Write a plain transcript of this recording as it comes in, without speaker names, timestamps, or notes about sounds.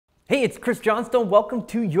Hey, it's Chris Johnstone. Welcome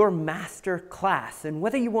to your master class. And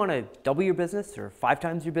whether you want to double your business or 5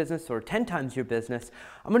 times your business or 10 times your business,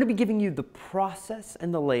 I'm going to be giving you the process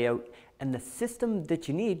and the layout and the system that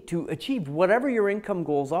you need to achieve whatever your income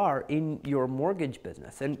goals are in your mortgage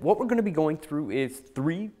business. And what we're going to be going through is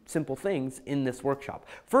 3 simple things in this workshop.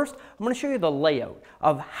 First, I'm going to show you the layout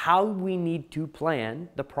of how we need to plan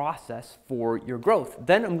the process for your growth.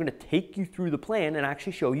 Then I'm going to take you through the plan and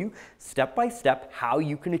actually show you step by step how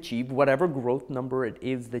you can achieve whatever growth number it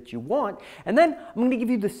is that you want. And then I'm going to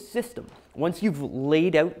give you the system. Once you've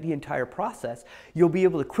laid out the entire process, you'll be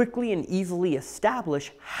able to quickly and easily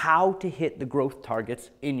establish how to hit the growth targets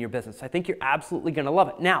in your business. I think you're absolutely going to love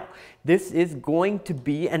it. Now, this is going to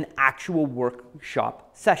be an actual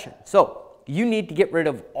workshop session. So you need to get rid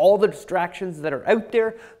of all the distractions that are out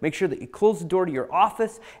there. Make sure that you close the door to your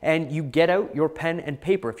office and you get out your pen and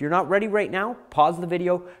paper. If you're not ready right now, pause the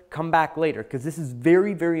video, come back later, because this is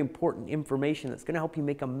very, very important information that's going to help you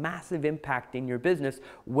make a massive impact in your business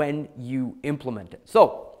when you implement it.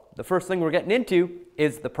 So the first thing we're getting into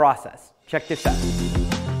is the process. Check this out.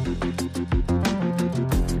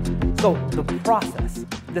 So the process.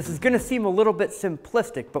 This is going to seem a little bit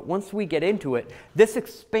simplistic, but once we get into it, this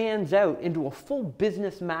expands out into a full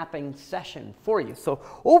business mapping session for you. So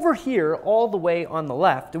over here, all the way on the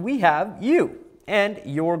left, we have you and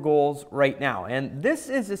your goals right now. And this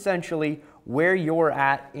is essentially where you're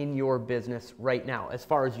at in your business right now, as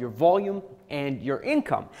far as your volume and your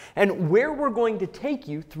income. And where we're going to take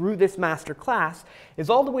you through this master class is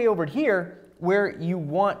all the way over here where you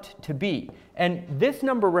want to be. And this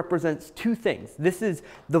number represents 2 things. This is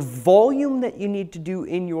the volume that you need to do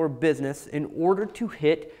in your business in order to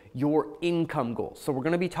hit your income goals. So we're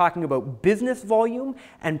going to be talking about business volume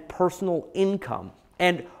and personal income.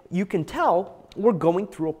 And you can tell we're going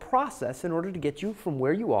through a process in order to get you from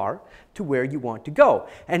where you are to where you want to go.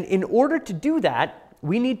 And in order to do that,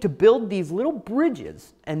 we need to build these little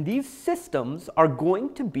bridges, and these systems are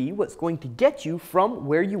going to be what's going to get you from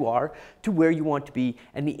where you are to where you want to be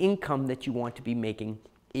and the income that you want to be making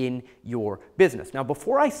in your business. Now,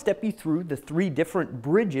 before I step you through the 3 different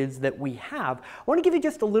bridges that we have, I want to give you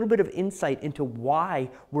just a little bit of insight into why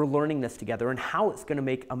we're learning this together and how it's going to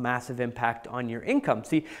make a massive impact on your income.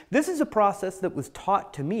 See, this is a process that was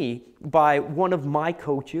taught to me by one of my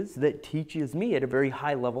coaches that teaches me at a very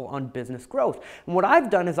high level on business growth. And what I've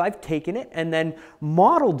done is I've taken it and then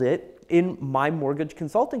modeled it in my mortgage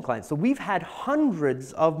consulting clients. So we've had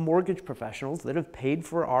hundreds of mortgage professionals that have paid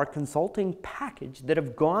for our consulting package that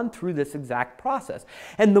have gone through this exact process.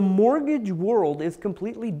 And the mortgage world is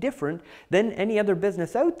completely different than any other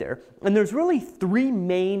business out there. And there's really 3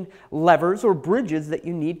 main levers or bridges that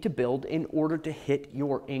you need to build in order to hit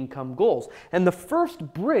your income goals. And the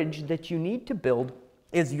first bridge that you need to build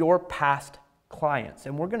is your past clients.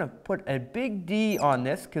 And we're going to put a big D on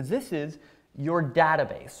this because this is your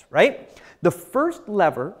database, right? The first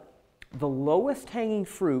lever, the lowest hanging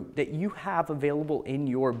fruit that you have available in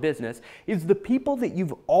your business is the people that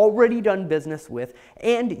you've already done business with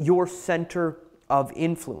and your center of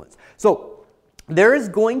influence. So there is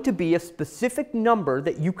going to be a specific number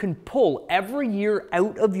that you can pull every year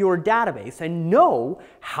out of your database and know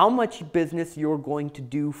how much business you're going to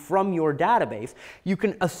do from your database. You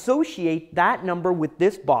can associate that number with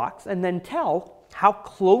this box and then tell how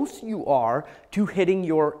close you are to hitting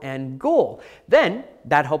your end goal. Then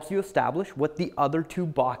that helps you establish what the other 2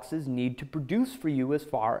 boxes need to produce for you as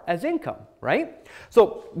far as income, right?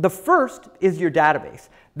 So the first is your database.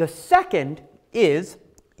 The second is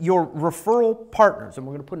your referral partners, and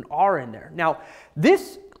we're going to put an R in there. Now,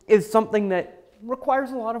 this is something that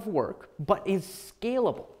requires a lot of work, but is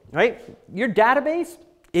scalable, right? Your database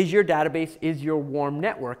is your warm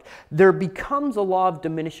network. There becomes a law of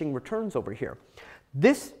diminishing returns over here.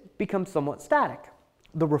 This becomes somewhat static.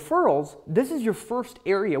 The referrals, this is your first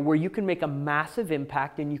area where you can make a massive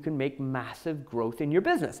impact and you can make massive growth in your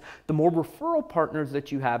business. The more referral partners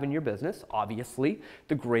that you have in your business, obviously,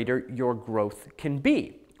 the greater your growth can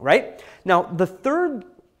be, right? Now, the third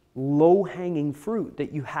low-hanging fruit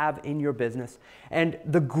that you have in your business and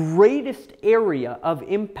the greatest area of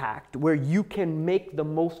impact where you can make the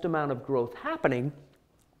most amount of growth happening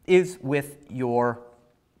is with your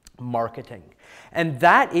marketing. And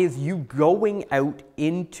that is you going out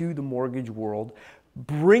into the mortgage world,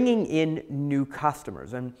 bringing in new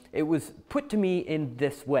customers. And it was put to me in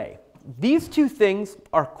this way. These 2 things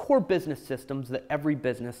are core business systems that every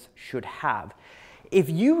business should have. If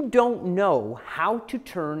you don't know how to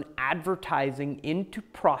turn advertising into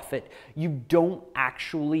profit, you don't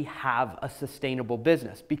actually have a sustainable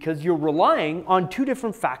business because you're relying on two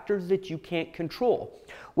different factors that you can't control.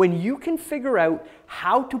 When you can figure out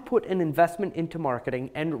how to put an investment into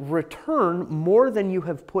marketing and return more than you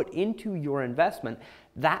have put into your investment,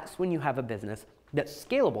 that's when you have a business that's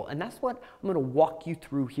scalable. And that's what I'm going to walk you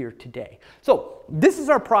through here today. So this is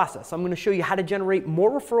our process. I'm going to show you how to generate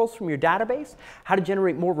more referrals from your database, how to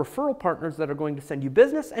generate more referral partners that are going to send you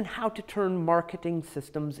business, and how to turn marketing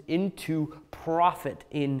systems into profit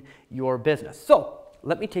in your business. So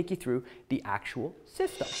let me take you through the actual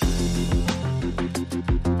system.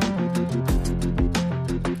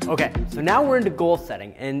 Okay, so now we're into goal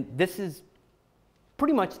setting, and this is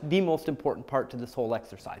pretty much the most important part to this whole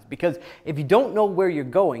exercise, because if you don't know where you're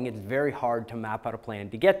going, it's very hard to map out a plan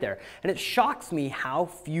to get there. And it shocks me how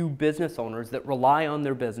few business owners that rely on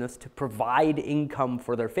their business to provide income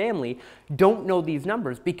for their family don't know these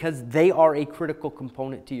numbers, because they are a critical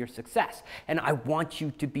component to your success. And I want you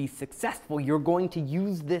to be successful. You're going to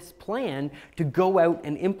use this plan to go out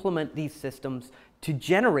and implement these systems to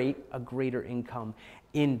generate a greater income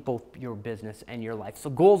in both your business and your life. So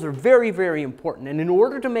goals are very, very important. And in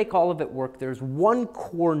order to make all of it work, there's one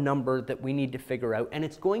core number that we need to figure out, and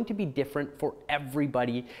it's going to be different for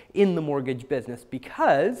everybody in the mortgage business,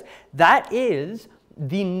 because that is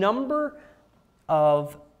the number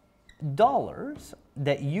of dollars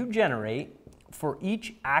that you generate for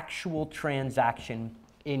each actual transaction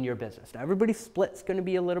in your business. Now, everybody's split's going to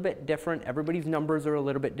be a little bit different. Everybody's numbers are a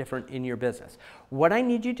little bit different in your business. What I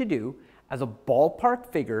need you to do as a ballpark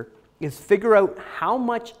figure is figure out how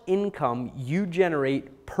much income you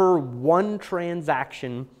generate per one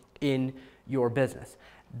transaction in your business.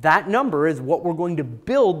 That number is what we're going to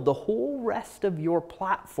build the whole rest of your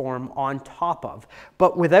platform on top of.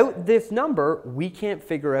 But without this number, we can't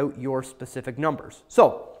figure out your specific numbers.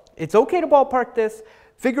 So it's okay to ballpark this,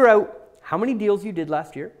 figure out how many deals you did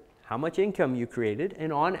last year, how much income you created,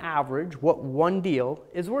 and on average, what one deal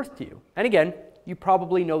is worth to you. And again, you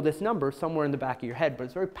probably know this number somewhere in the back of your head, but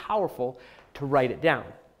it's very powerful to write it down.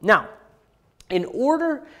 Now, in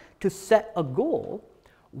order to set a goal,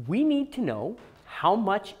 we need to know how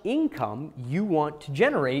much income you want to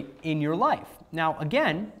generate in your life. Now,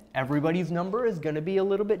 again, everybody's number is going to be a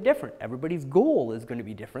little bit different. Everybody's goal is going to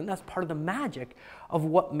be different. That's part of the magic of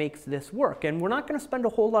what makes this work. And we're not going to spend a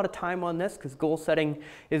whole lot of time on this because goal setting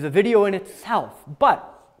is a video in itself.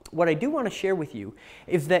 But what I do want to share with you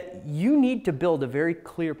is that you need to build a very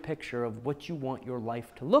clear picture of what you want your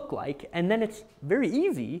life to look like, and then it's very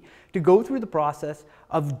easy to go through the process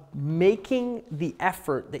of making the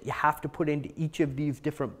effort that you have to put into each of these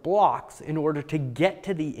different blocks in order to get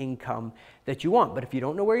to the income that you want. But if you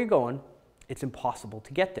don't know where you're going, it's impossible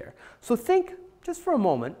to get there. So think just for a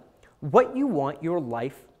moment what you want your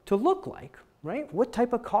life to look like, right? What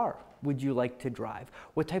type of car would you like to drive?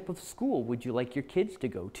 What type of school would you like your kids to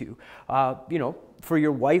go to? You know, for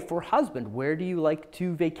your wife or husband, where do you like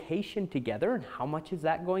to vacation together, and how much is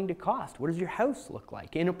that going to cost? What does your house look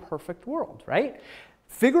like in a perfect world, right?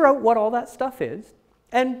 Figure out what all that stuff is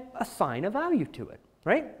and assign a value to it,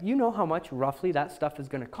 right? You know how much roughly that stuff is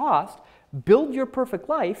going to cost. Build your perfect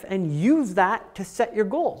life and use that to set your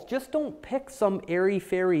goals. Just don't pick some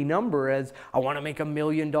airy-fairy number as, I want to make $1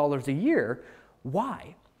 million a year.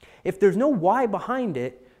 Why? If there's no why behind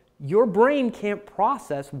it, your brain can't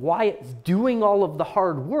process why it's doing all of the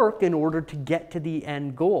hard work in order to get to the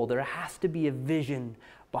end goal. There has to be a vision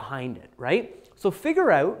behind it, right? So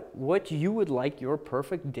figure out what you would like your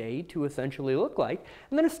perfect day to essentially look like,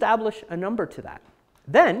 and then establish a number to that.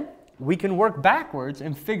 Then we can work backwards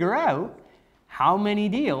and figure out how many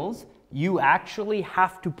deals you actually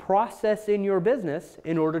have to process in your business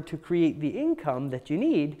in order to create the income that you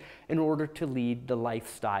need in order to lead the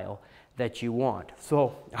lifestyle that you want.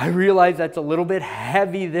 So I realize that's a little bit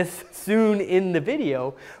heavy this soon in the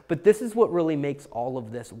video, but this is what really makes all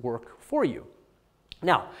of this work for you.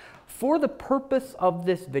 Now, for the purpose of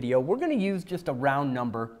this video, we're going to use just a round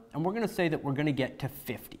number, and we're going to say that we're going to get to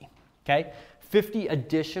 50, okay? 50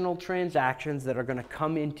 additional transactions that are going to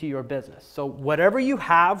come into your business. So whatever you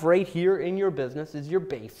have right here in your business is your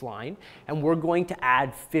baseline, and we're going to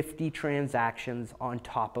add 50 transactions on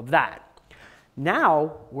top of that.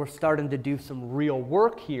 Now we're starting to do some real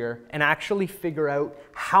work here and actually figure out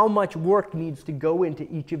how much work needs to go into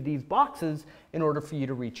each of these boxes in order for you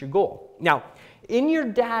to reach your goal. Now, in your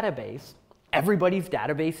database, everybody's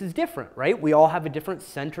database is different, right? We all have a different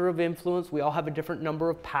center of influence. We all have a different number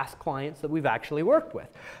of past clients that we've actually worked with.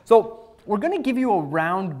 So we're going to give you a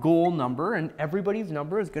round goal number, and everybody's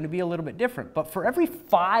number is going to be a little bit different. But for every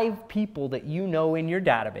 5 people that you know in your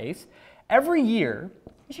database, every year,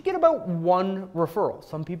 you should get about 1 referral.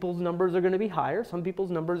 Some people's numbers are going to be higher. Some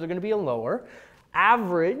people's numbers are going to be lower.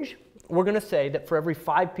 Average, we're going to say that for every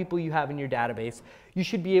 5 people you have in your database, you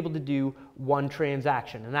should be able to do 1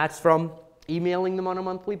 transaction. And that's from emailing them on a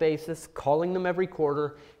monthly basis, calling them every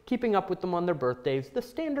quarter, keeping up with them on their birthdays, the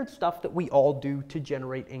standard stuff that we all do to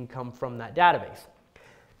generate income from that database.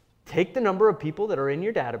 Take the number of people that are in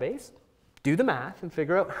your database, do the math, and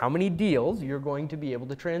figure out how many deals you're going to be able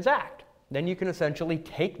to transact. Then you can essentially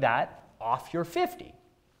take that off your 50.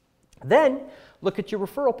 Then look at your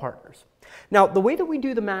referral partners. Now, the way that we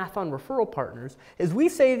do the math on referral partners is we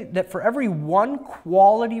say that for every 1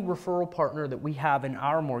 quality referral partner that we have in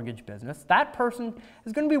our mortgage business, that person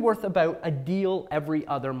is going to be worth about a deal every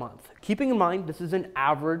other month. Keeping in mind, this is an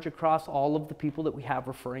average across all of the people that we have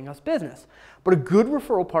referring us business. But a good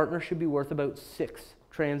referral partner should be worth about 6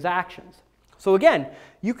 transactions. So again,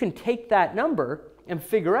 you can take that number and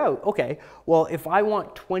figure out, okay, well, if I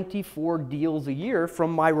want 24 deals a year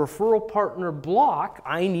from my referral partner block,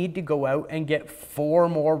 I need to go out and get 4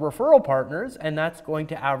 more referral partners, and that's going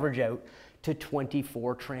to average out to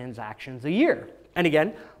 24 transactions a year. And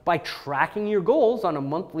again, by tracking your goals on a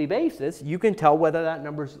monthly basis, you can tell whether that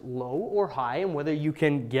number's low or high and whether you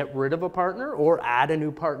can get rid of a partner or add a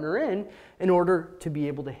new partner in order to be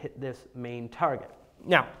able to hit this main target.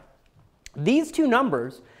 Now, these 2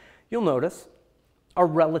 numbers, you'll notice, are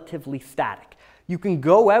relatively static. You can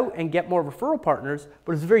go out and get more referral partners,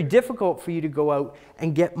 but it's very difficult for you to go out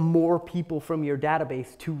and get more people from your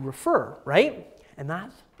database to refer, right? And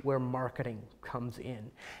that's where marketing comes in.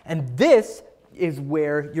 And this is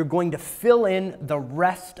where you're going to fill in the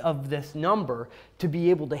rest of this number to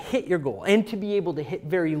be able to hit your goal and to be able to hit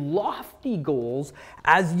very lofty goals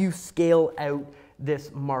as you scale out this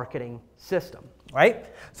marketing system. Right?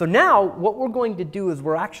 So now what we're going to do is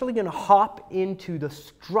we're actually going to hop into the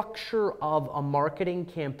structure of a marketing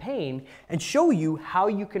campaign and show you how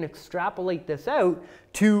you can extrapolate this out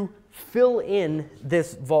to fill in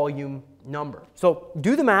this volume number. So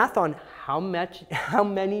do the math on how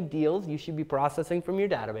many deals you should be processing from your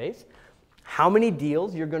database, how many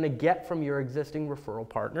deals you're going to get from your existing referral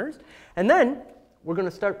partners, and then we're going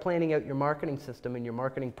to start planning out your marketing system and your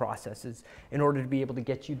marketing processes in order to be able to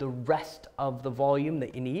get you the rest of the volume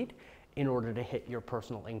that you need in order to hit your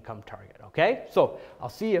personal income target, okay? So I'll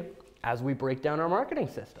see you as we break down our marketing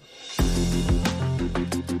system.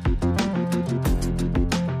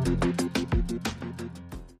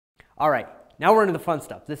 All right, now we're into the fun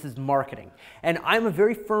stuff. This is marketing. And I'm a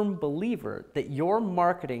very firm believer that your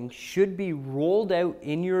marketing should be rolled out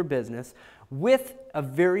in your business with a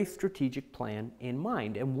very strategic plan in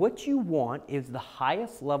mind. And what you want is the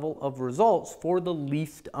highest level of results for the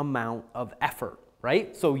least amount of effort,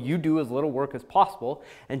 right? So you do as little work as possible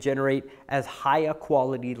and generate as high a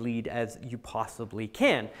quality lead as you possibly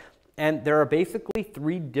can. And there are basically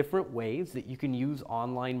 3 different ways that you can use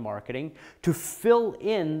online marketing to fill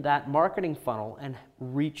in that marketing funnel and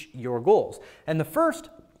reach your goals. And the first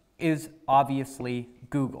is obviously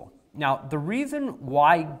Google. Now, the reason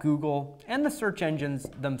why Google and the search engines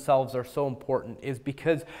themselves are so important is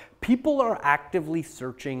because people are actively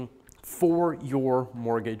searching for your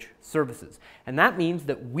mortgage services. And that means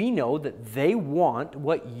that we know that they want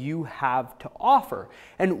what you have to offer.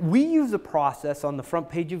 And we use a process on the front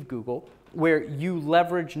page of Google where you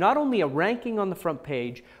leverage not only a ranking on the front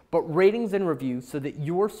page, but ratings and reviews so that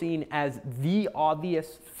you're seen as the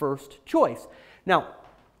obvious first choice. Now,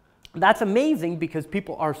 that's amazing because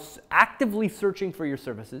people are actively searching for your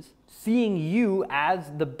services, seeing you as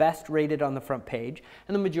the best rated on the front page,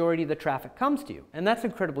 and the majority of the traffic comes to you. And that's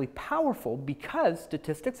incredibly powerful because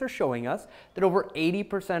statistics are showing us that over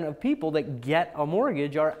 80% of people that get a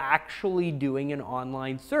mortgage are actually doing an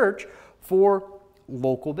online search for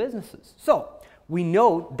local businesses. So we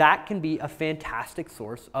know that can be a fantastic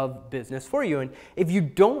source of business for you. And if you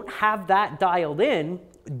don't have that dialed in,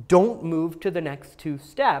 don't move to the next 2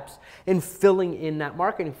 steps in filling in that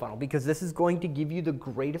marketing funnel because this is going to give you the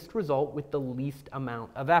greatest result with the least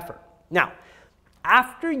amount of effort. Now,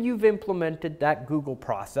 after you've implemented that Google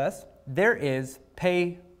process, there is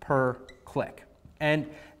pay per click. And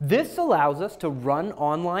this allows us to run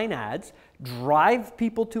online ads, drive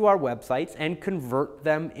people to our websites, and convert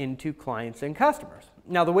them into clients and customers.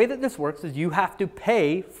 Now, the way that this works is you have to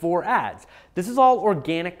pay for ads. This is all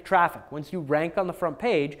organic traffic. Once you rank on the front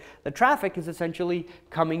page, the traffic is essentially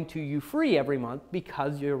coming to you free every month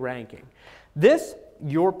because you're ranking. This,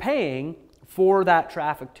 you're paying for that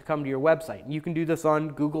traffic to come to your website. You can do this on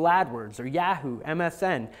Google AdWords or Yahoo,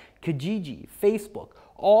 MSN. Kijiji, Facebook,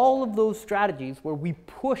 all of those strategies where we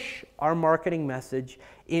push our marketing message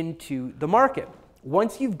into the market.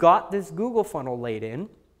 Once you've got this Google funnel laid in,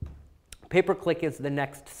 pay-per-click is the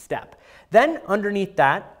next step. Then underneath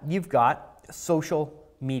that, you've got social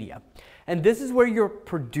media. And this is where you're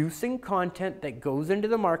producing content that goes into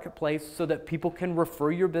the marketplace so that people can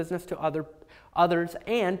refer your business to others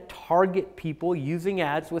and target people using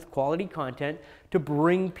ads with quality content to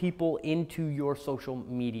bring people into your social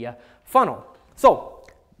media funnel. So,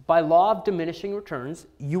 by law of diminishing returns,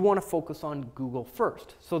 you want to focus on Google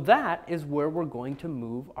first. So that is where we're going to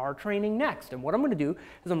move our training next. And what I'm going to do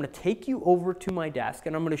is I'm going to take you over to my desk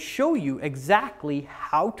and I'm going to show you exactly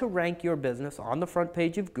how to rank your business on the front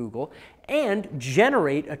page of Google and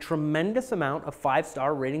generate a tremendous amount of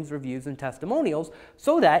 5-star ratings, reviews, and testimonials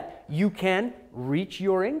so that you can reach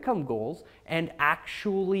your income goals and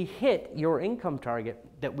actually hit your income target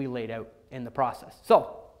that we laid out in the process.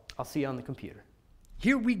 So I'll see you on the computer.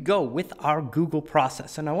 Here we go with our Google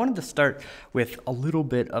process, and I wanted to start with a little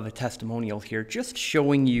bit of a testimonial here, just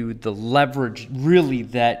showing you the leverage really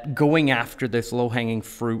that going after this low-hanging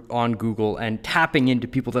fruit on Google and tapping into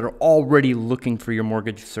people that are already looking for your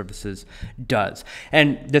mortgage services does.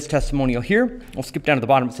 And this testimonial here, I'll skip down to the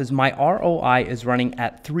bottom, it says, my ROI is running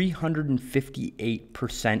at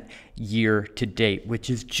 358% year to date, which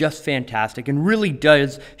is just fantastic and really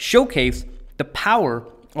does showcase the power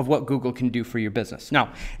of what Google can do for your business.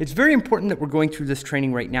 Now, it's very important that we're going through this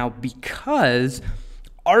training right now because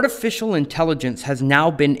artificial intelligence has now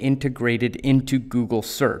been integrated into Google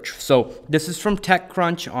search. So this is from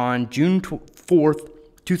TechCrunch on June 4th,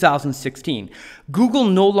 2016. Google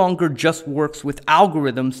no longer just works with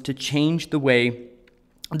algorithms to change the way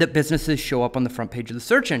that businesses show up on the front page of the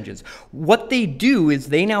search engines. What they do is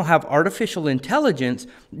they now have artificial intelligence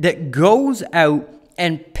that goes out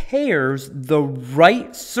and pairs the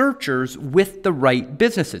right searchers with the right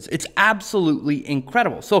businesses. It's absolutely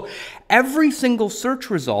incredible. So every single search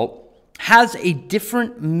result has a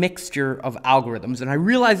different mixture of algorithms. And I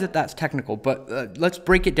realize that that's technical, but let's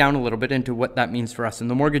break it down a little bit into what that means for us in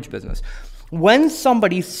the mortgage business. When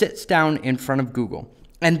somebody sits down in front of Google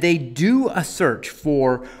and they do a search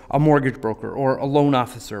for a mortgage broker or a loan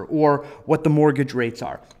officer or what the mortgage rates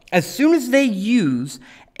are, as soon as they use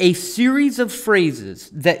a series of phrases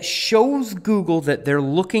that shows Google that they're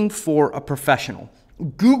looking for a professional,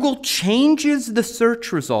 Google changes the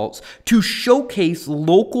search results to showcase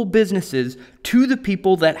local businesses to the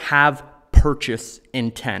people that have purchase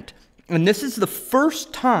intent. And this is the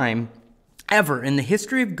first time ever in the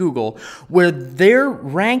history of Google where their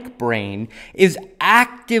rank brain is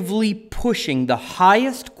actively pushing the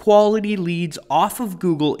highest quality leads off of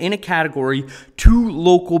Google in a category to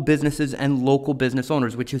local businesses and local business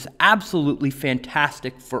owners, which is absolutely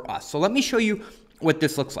fantastic for us. So let me show you what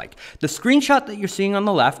this looks like. The screenshot that you're seeing on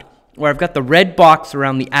the left, where I've got the red box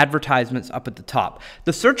around the advertisements up at the top.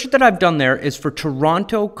 The search that I've done there is for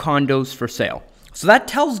Toronto condos for sale. So that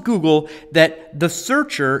tells Google that the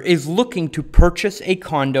searcher is looking to purchase a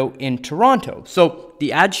condo in Toronto. So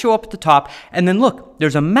the ads show up at the top, and then look,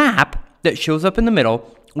 there's a map that shows up in the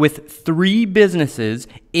middle with 3 businesses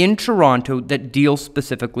in Toronto that deal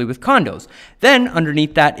specifically with condos. Then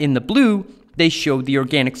underneath that in the blue, they show the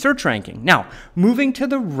organic search ranking. Now, moving to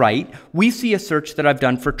the right, we see a search that I've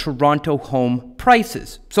done for Toronto home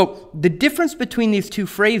prices. So the difference between these two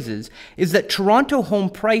phrases is that Toronto home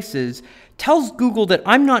prices tells Google that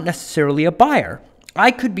I'm not necessarily a buyer. I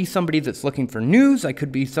could be somebody that's looking for news. I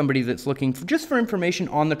could be somebody that's looking for just for information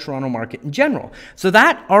on the Toronto market in general. So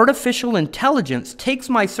that artificial intelligence takes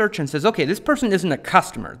my search and says, okay, this person isn't a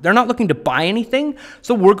customer. They're not looking to buy anything,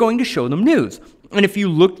 so we're going to show them news. And if you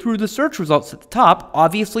look through the search results at the top,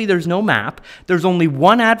 obviously there's no map. There's only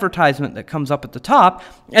one advertisement that comes up at the top.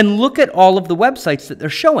 And look at all of the websites that they're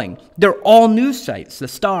showing. They're all news sites, the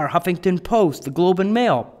Star, Huffington Post, the Globe and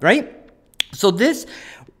Mail, right? So this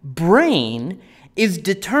brain is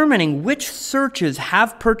determining which searches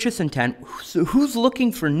have purchase intent, who's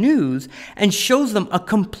looking for news, and shows them a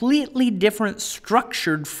completely different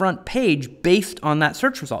structured front page based on that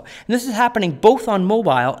search result. And this is happening both on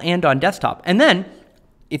mobile and on desktop. And then,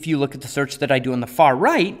 if you look at the search that I do on the far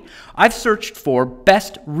right, I've searched for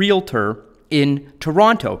best realtor in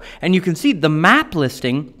Toronto. And you can see the map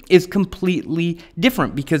listing is completely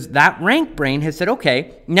different because that rank brain has said,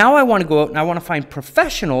 okay, now I want to go out and I want to find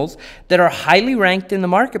professionals that are highly ranked in the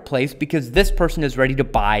marketplace because this person is ready to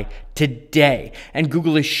buy today. And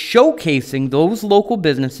Google is showcasing those local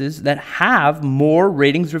businesses that have more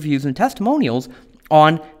ratings, reviews, and testimonials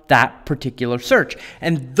on that particular search.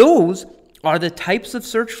 And those are the types of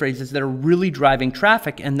search phrases that are really driving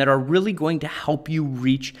traffic and that are really going to help you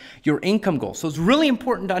reach your income goals. So it's really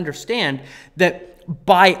important to understand that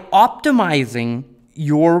by optimizing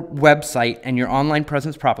your website and your online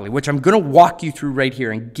presence properly, which I'm going to walk you through right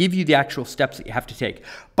here and give you the actual steps that you have to take.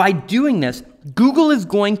 By doing this, Google is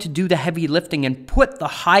going to do the heavy lifting and put the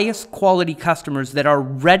highest quality customers that are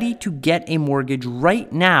ready to get a mortgage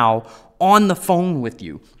right now on the phone with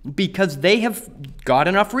you, because they have got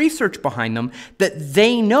enough research behind them that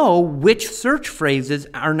they know which search phrases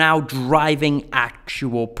are now driving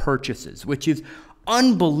actual purchases, which is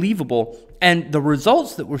unbelievable. And the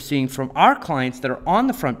results that we're seeing from our clients that are on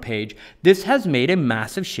the front page, this has made a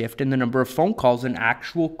massive shift in the number of phone calls and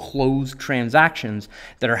actual closed transactions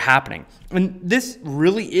that are happening. And this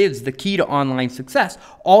really is the key to online success.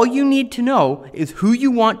 All you need to know is who you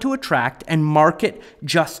want to attract and market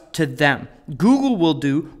just to them. Google will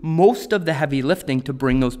do most of the heavy lifting to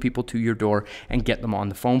bring those people to your door and get them on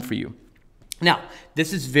the phone for you. Now,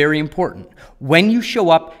 this is very important. When you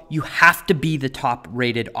show up, you have to be the top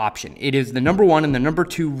rated option. It is the number 1 and the number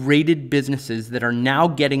 2 rated businesses that are now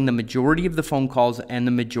getting the majority of the phone calls and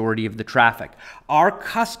the majority of the traffic. Our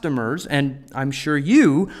customers, and I'm sure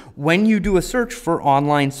you, when you do a search for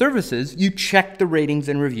online services, you check the ratings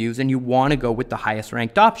and reviews and you want to go with the highest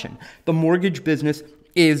ranked option. The mortgage business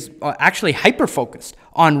is actually hyper-focused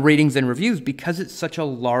on ratings and reviews because it's such a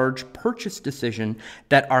large purchase decision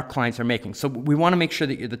that our clients are making. So we want to make sure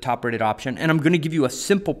that you're the top rated option. And I'm going to give you a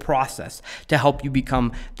simple process to help you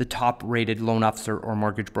become the top rated loan officer or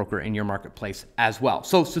mortgage broker in your marketplace as well.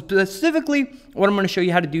 So specifically, what I'm going to show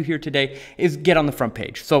you how to do here today is get on the front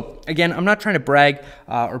page. So again, I'm not trying to brag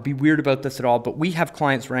or be weird about this at all, but we have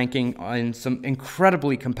clients ranking in some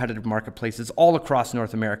incredibly competitive marketplaces all across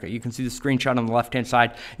North America. You can see the screenshot on the left-hand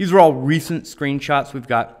side. These are all recent screenshots. We've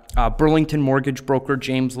got Burlington mortgage broker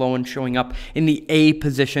James Lowen showing up in the A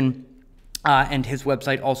position. And his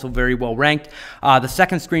website also very well ranked. The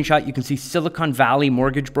second screenshot, you can see Silicon Valley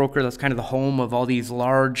mortgage broker. That's kind of the home of all these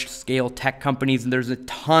large scale tech companies. And there's a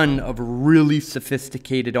ton of really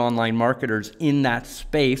sophisticated online marketers in that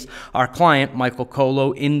space. Our client, Michael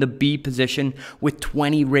Colo, in the B position with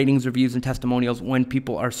 20 ratings, reviews, and testimonials when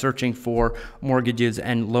people are searching for mortgages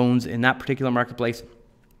and loans in that particular marketplace.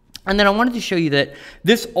 And then I wanted to show you that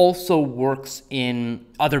this also works in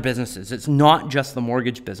other businesses. It's not just the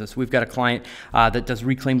mortgage business. We've got a client that does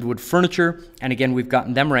reclaimed wood furniture, and again, we've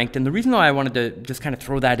gotten them ranked. And the reason why I wanted to just kind of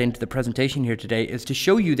throw that into the presentation here today is to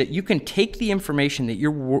show you that you can take the information that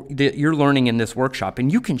you're learning in this workshop,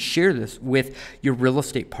 and you can share this with your real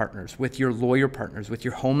estate partners, with your lawyer partners, with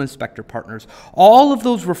your home inspector partners, all of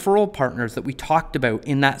those referral partners that we talked about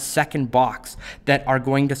in that second box that are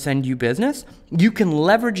going to send you business. You can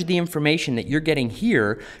leverage the information that you're getting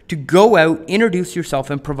here to go out, introduce yourself,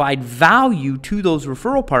 and provide value to those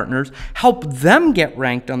referral partners, help them get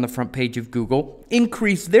ranked on the front page of Google,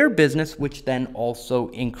 increase their business, which then also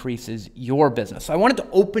increases your business. So I wanted to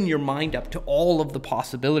open your mind up to all of the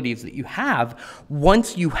possibilities that you have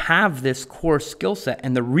once you have this core skill set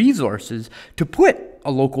and the resources to put a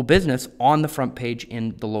local business on the front page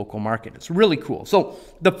in the local market. It's really cool. So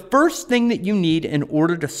the first thing that you need in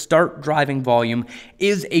order to start driving volume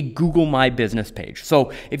is a Google My Business page.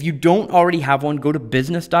 So if you don't already have one, go to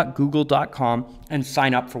business.google.com and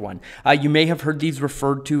sign up for one. You may have heard these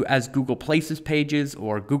referred to as Google Places pages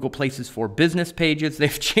or Google Places for Business pages.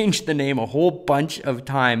 They've changed the name a whole bunch of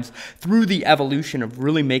times through the evolution of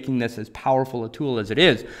really making this as powerful a tool as it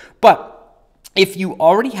is. But if you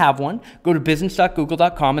already have one, go to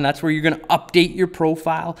business.google.com, and that's where you're going to update your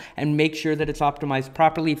profile and make sure that it's optimized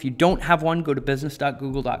properly. If you don't have one, go to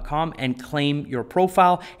business.google.com and claim your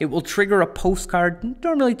profile. It will trigger a postcard. It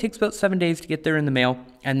normally takes about 7 days to get there in the mail,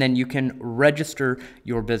 and then you can register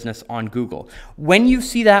your business on Google. When you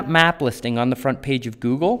see that map listing on the front page of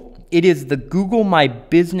Google, it is the Google My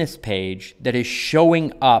Business page that is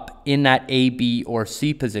showing up in that A, B, or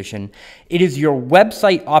C position. It is your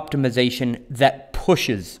website optimization that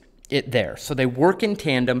pushes it there. So they work in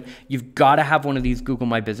tandem. You've got to have one of these Google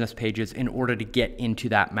My Business pages in order to get into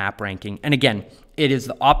that map ranking. And again, it is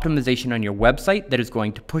the optimization on your website that is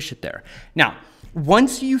going to push it there. Now,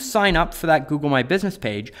 once you sign up for that Google My Business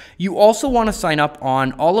page, you also want to sign up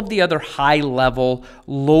on all of the other high-level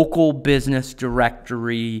local business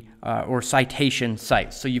directory or citation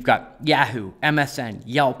sites. So you've got Yahoo, MSN,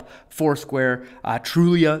 Yelp, Foursquare,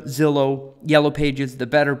 Trulia, Zillow, Yellow Pages, the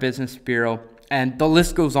Better Business Bureau, and the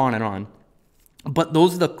list goes on and on. But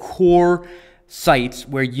those are the core sites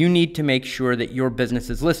where you need to make sure that your business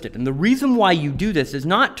is listed. And the reason why you do this is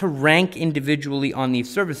not to rank individually on these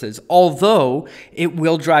services, although it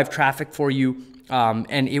will drive traffic for you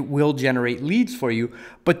and it will generate leads for you.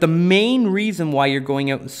 But the main reason why you're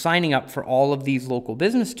going out and signing up for all of these local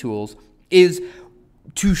business tools is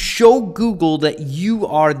to show Google that you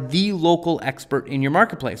are the local expert in your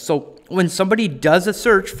marketplace. So when somebody does a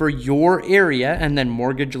search for your area and then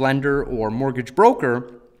mortgage lender or mortgage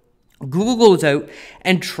broker, Google goes out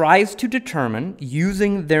and tries to determine,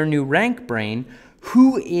 using their new rank brain,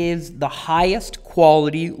 who is the highest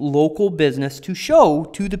quality local business to show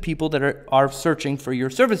to the people that are searching for your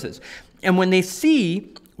services. And when they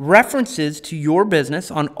see references to your business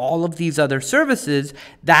on all of these other services,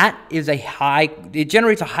 it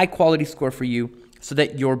generates a high quality score for you, so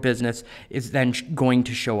that your business is then going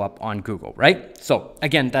to show up on Google, right? So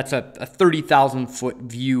again, that's a 30,000 foot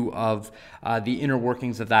view of the inner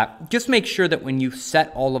workings of that. Just make sure that when you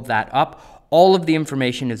set all of that up, all of the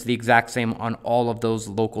information is the exact same on all of those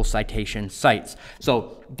local citation sites.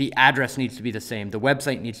 So the address needs to be the same, the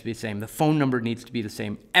website needs to be the same, the phone number needs to be the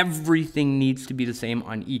same, everything needs to be the same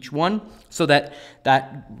on each one, so that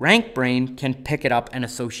that rank brain can pick it up and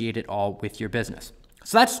associate it all with your business.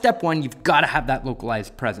 So that's step one. You've got to have that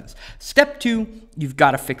localized presence. Step two, you've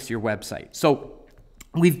got to fix your website. So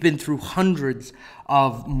we've been through hundreds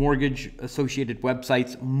of mortgage associated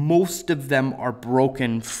websites. Most of them are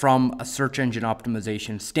broken from a search engine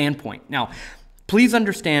optimization standpoint. Now, please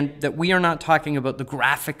understand that we are not talking about the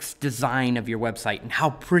graphics design of your website and how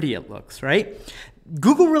pretty it looks, right?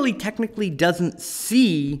 Google really technically doesn't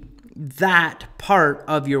see that part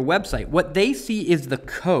of your website. What they see is the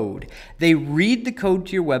code. They read the code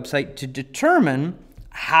to your website to determine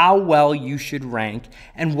how well you should rank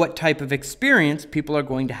and what type of experience people are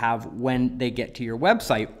going to have when they get to your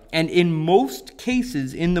website. And in most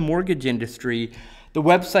cases in the mortgage industry, the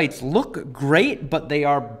websites look great, but they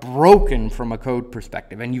are broken from a code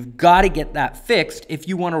perspective. And you've got to get that fixed if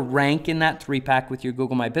you want to rank in that 3-pack with your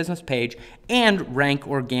Google My Business page and rank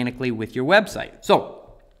organically with your website. So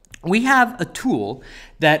we have a tool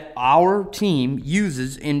that our team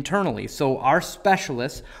uses internally. So our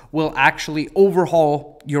specialists will actually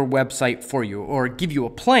overhaul your website for you, or give you a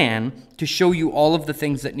plan to show you all of the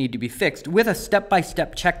things that need to be fixed with a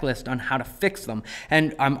step-by-step checklist on how to fix them.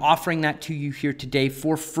 And I'm offering that to you here today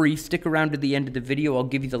for free. Stick around to the end of the video. I'll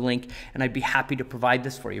give you the link and I'd be happy to provide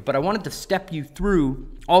this for you. But I wanted to step you through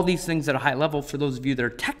all these things at a high level for those of you that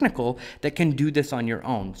are technical that can do this on your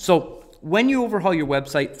own. So when you overhaul your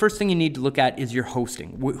website, first thing you need to look at is your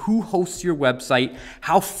hosting. Who hosts your website?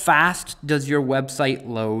 How fast does your website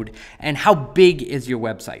load? And how big is your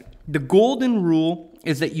website? The golden rule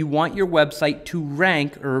is that you want your website to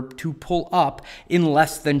rank or to pull up in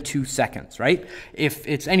less than 2 seconds, right? If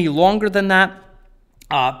it's any longer than that,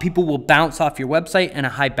 people will bounce off your website, and a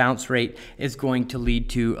high bounce rate is going to lead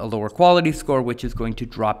to a lower quality score, which is going to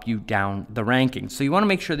drop you down the rankings. So you want to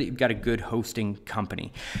make sure that you've got a good hosting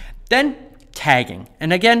company. Then tagging.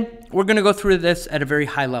 And again, we're going to go through this at a very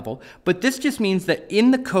high level, but this just means that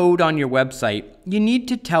in the code on your website, you need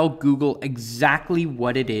to tell Google exactly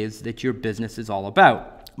what it is that your business is all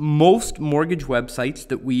about. Most mortgage websites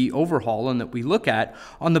that we overhaul and that we look at,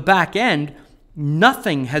 on the back end,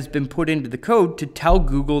 nothing has been put into the code to tell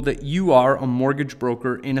Google that you are a mortgage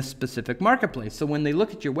broker in a specific marketplace. So when they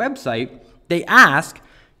look at your website, they ask,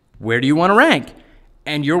 where do you want to rank?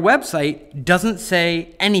 And your website doesn't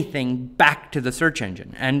say anything back to the search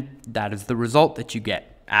engine. And that is the result that you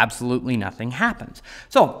get. Absolutely nothing happens.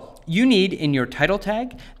 So you need in your title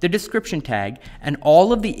tag, the description tag, and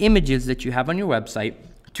all of the images that you have on your website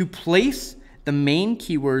to place the main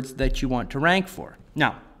keywords that you want to rank for.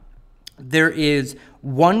 Now, there is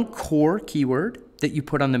one core keyword that you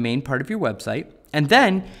put on the main part of your website, and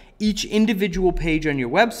then each individual page on your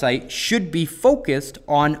website should be focused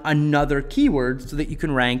on another keyword so that you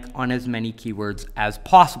can rank on as many keywords as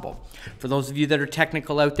possible. For those of you that are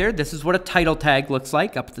technical out there, this is what a title tag looks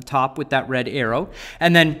like up at the top with that red arrow.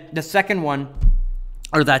 And then the second one,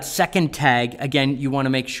 or that second tag, again, you want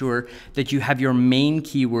to make sure that you have your main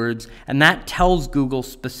keywords, and that tells Google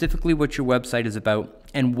specifically what your website is about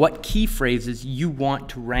and what key phrases you want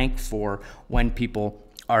to rank for when people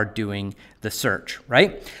are doing the search,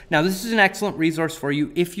 right? Now, this is an excellent resource for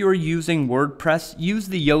you. If you're using WordPress, use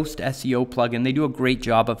the Yoast SEO plugin. They do a great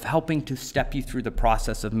job of helping to step you through the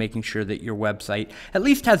process of making sure that your website at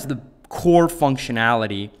least has the core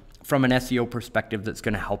functionality from an SEO perspective that's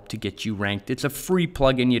going to help to get you ranked. It's a free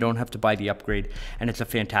plugin. You don't have to buy the upgrade, and it's a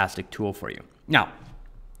fantastic tool for you. Now,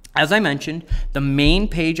 As I mentioned, the main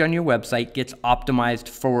page on your website gets optimized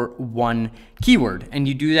for one keyword, and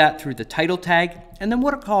you do that through the title tag and then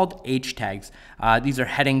what are called H tags. These are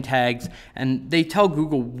heading tags, and they tell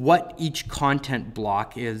Google what each content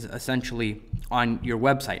block is essentially on your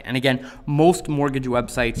website. And again, most mortgage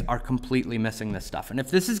websites are completely missing this stuff. And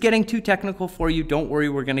if this is getting too technical for you, don't worry,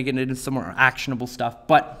 we're going to get into some more actionable stuff.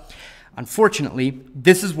 But unfortunately,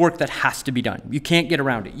 this is work that has to be done. You can't get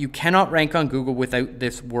around it. You cannot rank on Google without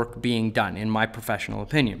this work being done, in my professional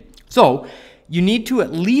opinion. So you need to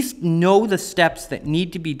at least know the steps that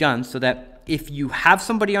need to be done so that if you have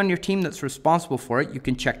somebody on your team that's responsible for it, you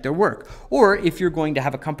can check their work. Or if you're going to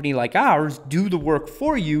have a company like ours do the work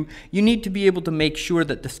for you, you need to be able to make sure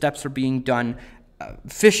that the steps are being done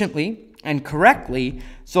efficiently and correctly.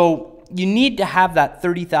 So you need to have that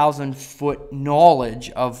 30,000 foot knowledge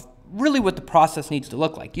of really what the process needs to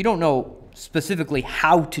look like. You don't know specifically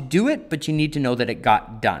how to do it, but you need to know that it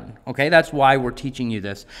got done. Okay, that's why we're teaching you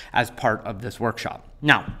this as part of this workshop.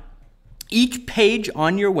 Now, each page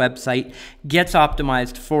on your website gets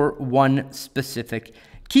optimized for one specific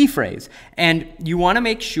key phrase, and you want to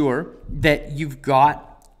make sure that you've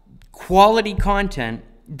got quality content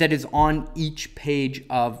that is on each page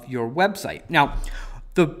of your website. Now,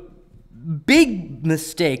 the big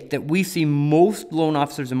mistake that we see most loan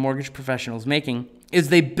officers and mortgage professionals making is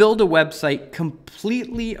they build a website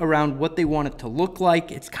completely around what they want it to look like.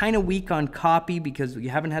 It's kind of weak on copy because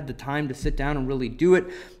you haven't had the time to sit down and really do it.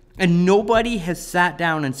 And nobody has sat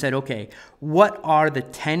down and said, okay, what are the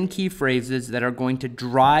 10 key phrases that are going to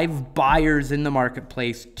drive buyers in the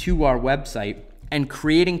marketplace to our website, and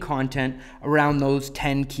creating content around those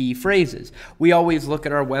 10 key phrases. We always look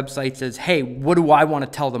at our websites as, hey, what do I want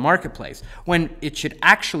to tell the marketplace? When it should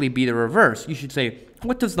actually be the reverse. You should say,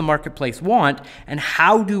 what does the marketplace want, and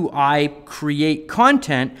how do I create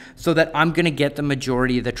content so that I'm going to get the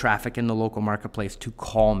majority of the traffic in the local marketplace to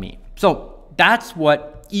call me? So that's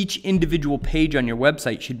what each individual page on your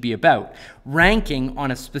website should be about, ranking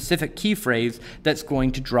on a specific key phrase that's going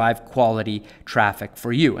to drive quality traffic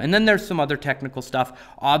for you. And then there's some other technical stuff.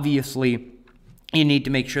 Obviously, you need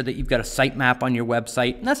to make sure that you've got a sitemap on your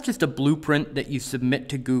website. And that's just a blueprint that you submit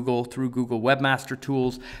to Google through Google Webmaster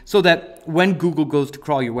Tools so that when Google goes to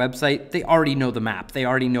crawl your website, they already know the map. They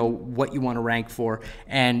already know what you want to rank for,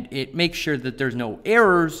 and it makes sure that there's no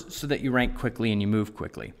errors so that you rank quickly and you move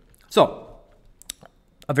quickly. So,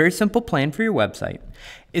 a very simple plan for your website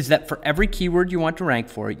is that for every keyword you want to rank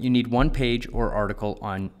for, you need one page or article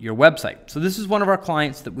on your website. So this is one of our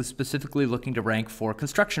clients that was specifically looking to rank for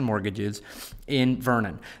construction mortgages in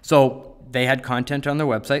Vernon. So they had content on their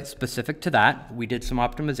website specific to that. We did some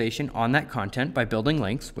optimization on that content by building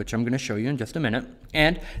links, which I'm going to show you in just a minute.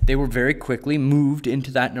 And they were very quickly moved into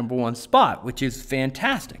that #1 spot, which is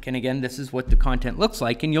fantastic. And again, this is what the content looks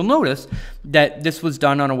like. And you'll notice that this was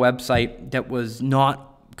done on a website that was not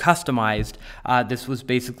customized. This was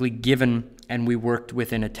basically given, and we worked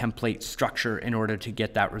within a template structure in order to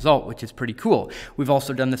get that result, which is pretty cool. We've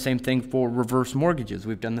also done the same thing for reverse mortgages.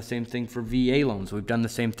 We've done the same thing for VA loans. We've done the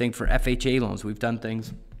same thing for FHA loans. We've done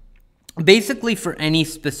things basically for any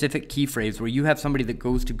specific key phrase where you have somebody that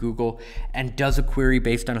goes to Google and does a query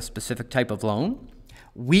based on a specific type of loan.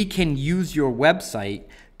 We can use your website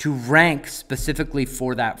to rank specifically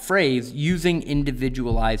for that phrase using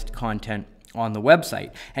individualized content on the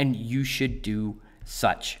website, and you should do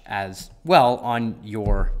such as well on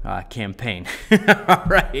your campaign. All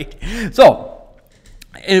right. So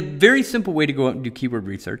a very simple way to go out and do keyword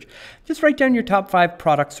research, just write down your top 5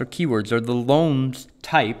 products or keywords or the loans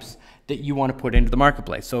types that you want to put into the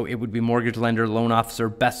marketplace. So it would be mortgage lender, loan officer,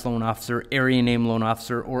 best loan officer, area name loan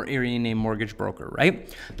officer, or area name mortgage broker,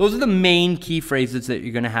 right? Those are the main key phrases that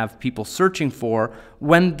you're going to have people searching for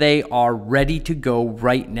when they are ready to go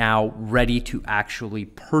right now, ready to actually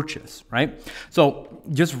purchase, right? So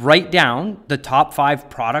just write down the top 5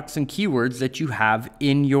 products and keywords that you have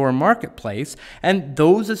in your marketplace, and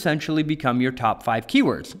those essentially become your top 5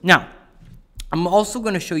 keywords. Now, I'm also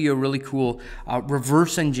going to show you a really cool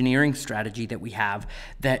reverse engineering strategy that we have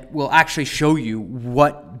that will actually show you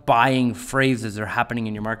what buying phrases are happening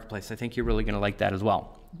in your marketplace. I think you're really going to like that as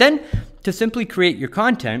well. Then, to simply create your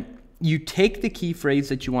content, you take the key phrase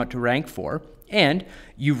that you want to rank for and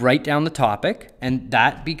you write down the topic, and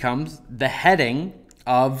that becomes the heading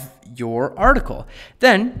of your article.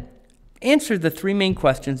 Then, answer the 3 main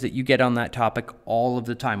questions that you get on that topic all of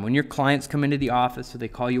the time. When your clients come into the office or they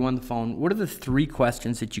call you on the phone, what are the 3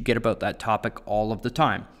 questions that you get about that topic all of the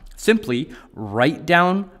time? Simply write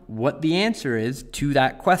down what the answer is to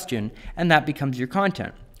that question, and that becomes your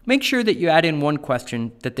content. Make sure that you add in one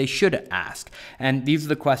question that they should ask. And these are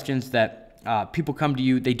the questions that people come to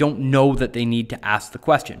you, they don't know that they need to ask the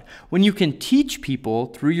question. When you can teach people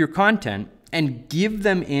through your content and give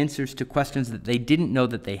them answers to questions that they didn't know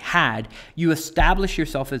that they had, you establish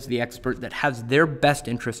yourself as the expert that has their best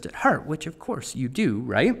interest at heart, which of course you do,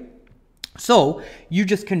 right? So you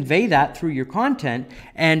just convey that through your content,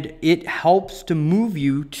 and it helps to move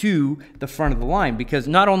you to the front of the line, because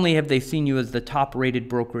not only have they seen you as the top rated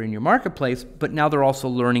broker in your marketplace, but now they're also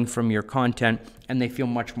learning from your content and they feel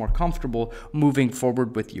much more comfortable moving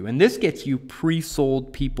forward with you. And this gets you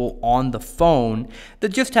pre-sold people on the phone that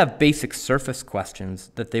just have basic surface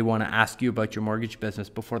questions that they want to ask you about your mortgage business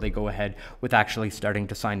before they go ahead with actually starting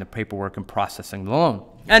to sign the paperwork and processing the loan.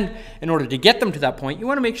 And in order to get them to that point, you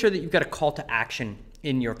want to make sure that you've got a call to action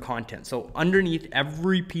in your content. So underneath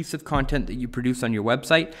every piece of content that you produce on your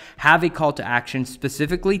website, have a call to action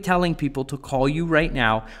specifically telling people to call you right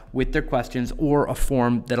now with their questions, or a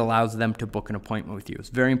form that allows them to book an appointment with you. It's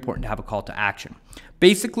very important to have a call to action.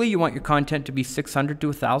 Basically, you want your content to be 600 to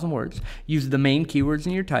 1,000 words. Use the main keywords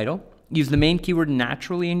in your title. Use the main keyword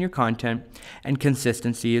naturally in your content, and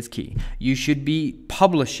consistency is key. You should be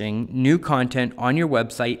publishing new content on your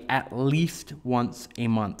website at least once a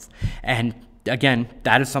month. And again,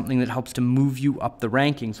 that is something that helps to move you up the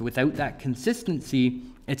rankings. Without that consistency,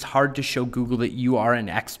 it's hard to show Google that you are an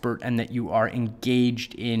expert and that you are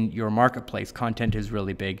engaged in your marketplace. Content is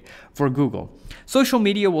really big for Google. Social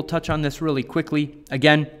media, we'll touch on this really quickly.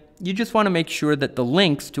 Again, you just want to make sure that the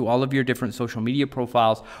links to all of your different social media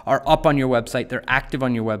profiles are up on your website, they're active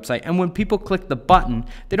on your website, and when people click the button,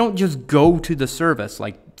 they don't just go to the service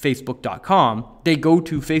like facebook.com, they go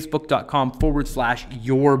to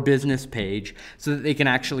facebook.com/your business page so that they can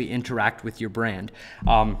actually interact with your brand.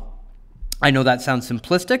 I know that sounds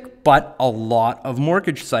simplistic, but a lot of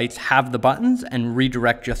mortgage sites have the buttons and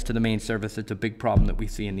redirect just to the main service. It's a big problem that we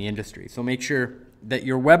see in the industry. So make sure that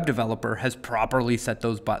your web developer has properly set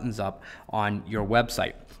those buttons up on your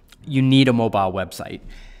website. You need a mobile website.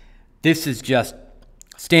 This is just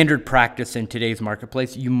standard practice in today's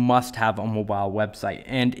marketplace. You must have a mobile website,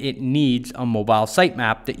 and it needs a mobile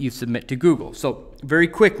sitemap that you submit to Google. So very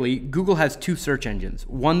quickly, Google has two search engines,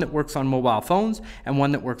 one that works on mobile phones and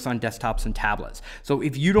one that works on desktops and tablets. So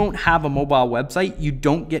if you don't have a mobile website, you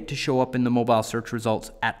don't get to show up in the mobile search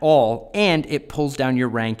results at all, and it pulls down your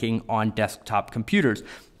ranking on desktop computers.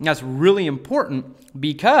 And that's really important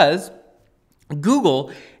because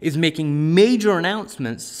Google is making major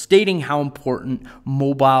announcements stating how important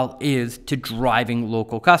mobile is to driving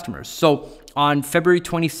local customers. So on February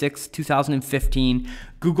 26, 2015,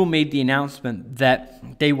 Google made the announcement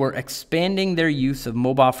that they were expanding their use of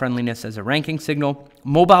mobile friendliness as a ranking signal.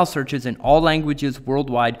 Mobile searches in all languages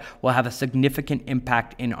worldwide will have a significant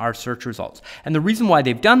impact in our search results. And the reason why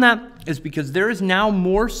they've done that is because there is now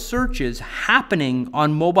more searches happening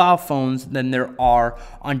on mobile phones than there are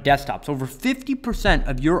on desktops. Over 50%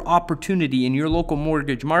 of your opportunity in your local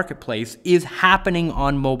mortgage marketplace is happening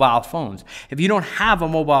on mobile phones. If you don't have a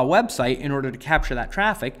mobile website in order to capture that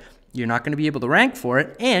traffic, you're not going to be able to rank for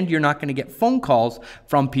it, and you're not going to get phone calls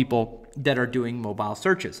from people that are doing mobile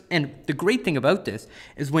searches. And the great thing about this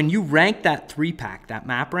is when you rank that 3-pack, that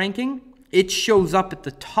map ranking, it shows up at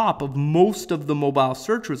the top of most of the mobile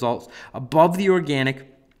search results above the organic,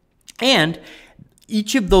 and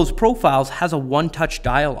each of those profiles has a one-touch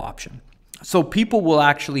dial option. So people will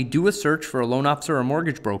actually do a search for a loan officer or a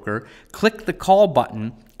mortgage broker, click the call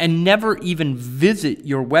button, and never even visit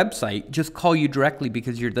your website, just call you directly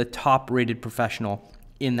because you're the top rated professional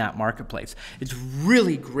in that marketplace. It's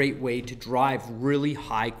really great way to drive really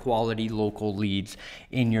high quality local leads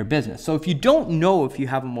in your business. So if you don't know if you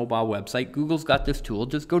have a mobile website, Google's got this tool.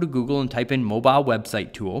 Just go to Google and type in mobile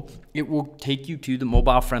website tool. It will take you to the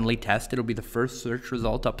mobile friendly test. It'll be the first search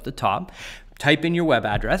result up at the top. Type in your web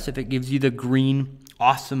address. If it gives you the green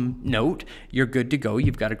awesome note, you're good to go.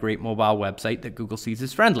 You've got a great mobile website that Google sees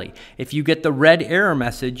as friendly. If you get the red error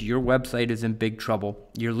message, your website is in big trouble.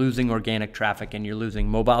 You're losing organic traffic and you're losing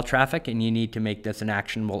mobile traffic, and you need to make this an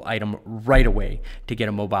actionable item right away to get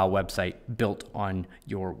a mobile website built on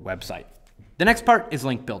your website. The next part is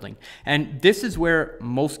link building, and this is where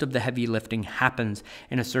most of the heavy lifting happens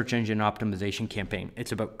in a search engine optimization campaign.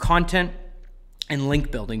 It's about content and link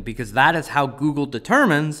building, because that is how Google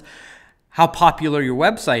determines how popular your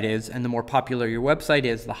website is, and the more popular your website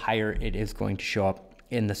is, the higher it is going to show up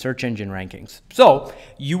in the search engine rankings. So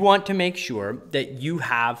you want to make sure that you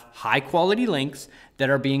have high quality links that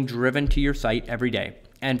are being driven to your site every day.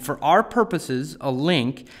 And for our purposes, a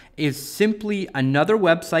link is simply another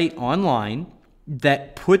website online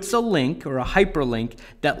that puts a link or a hyperlink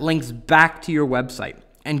that links back to your website.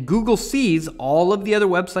 And Google sees all of the other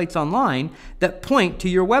websites online that point to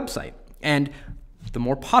your website. And the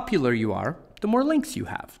more popular you are, the more links you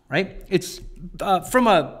have, right? It's from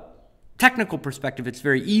a technical perspective, it's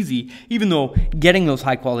very easy, even though getting those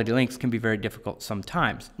high quality links can be very difficult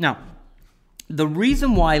sometimes. Now, the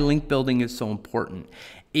reason why link building is so important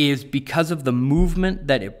is because of the movement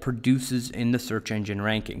that it produces in the search engine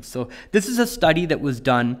rankings. So this is a study that was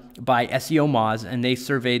done by SEO Moz, and they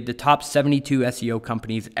surveyed the top 72 SEO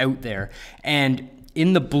companies out there. And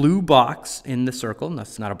in the blue box in the circle, and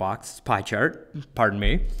that's not a box, it's a pie chart, pardon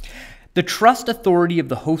me, the trust authority of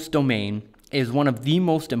the host domain is one of the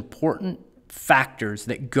most important factors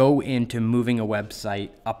that go into moving a website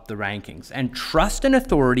up the rankings. And trust and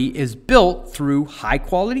authority is built through high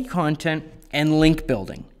quality content and link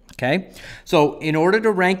building, okay? So in order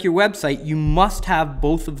to rank your website, you must have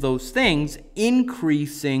both of those things,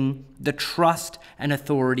 increasing the trust and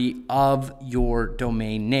authority of your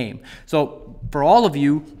domain name. So for all of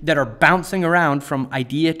you that are bouncing around from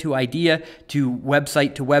idea to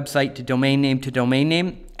website to domain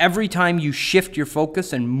name, every time you shift your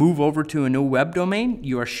focus and move over to a new web domain,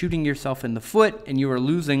 you are shooting yourself in the foot and you are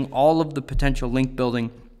losing all of the potential link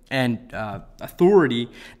building and authority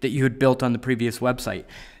that you had built on the previous website.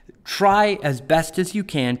 Try as best as you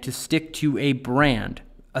can to stick to a brand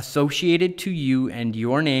associated to you and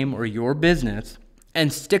your name or your business,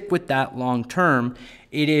 and stick with that long term.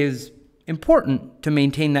 It is important to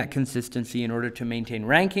maintain that consistency in order to maintain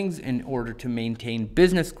rankings, in order to maintain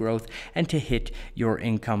business growth, and to hit your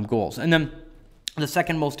income goals. And then the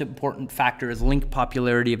second most important factor is link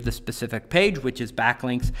popularity of the specific page, which is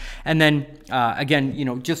backlinks. And then again, you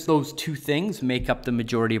know, just those two things make up the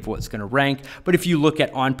majority of what's going to rank. But if you look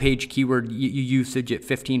at on-page keyword usage at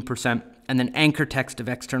 15%, and then anchor text of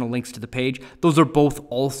external links to the page, those are both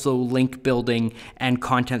also link building and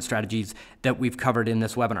content strategies that we've covered in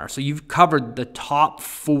this webinar. So you've covered the top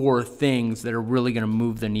 4 things that are really going to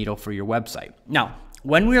move the needle for your website. Now,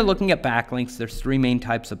 when we are looking at backlinks, there's 3 main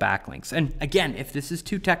types of backlinks. And again, if this is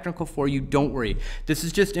too technical for you, don't worry. This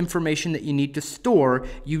is just information that you need to store.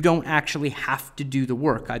 You don't actually have to do the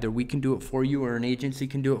work. Either we can do it for you or an agency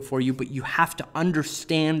can do it for you, but you have to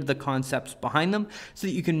understand the concepts behind them so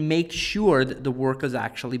that you can make sure that the work is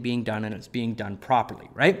actually being done and it's being done properly,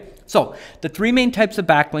 right? So the 3 main types of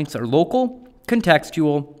backlinks are local,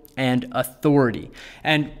 contextual, and authority.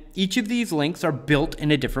 And each of these links are built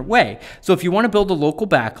in a different way. So if you want to build a local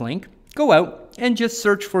backlink, go out and just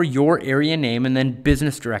search for your area name and then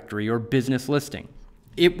business directory or business listing.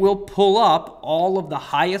 It will pull up all of the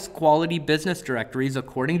highest quality business directories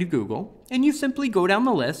according to Google, and you simply go down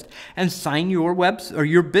the list and sign your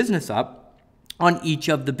your business up on each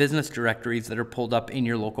of the business directories that are pulled up in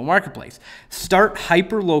your local marketplace. Start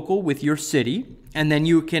hyper-local with your city, and then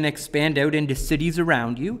you can expand out into cities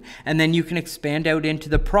around you, and then you can expand out into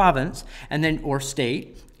the province and then or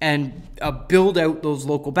state, and build out those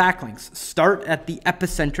local backlinks. Start at the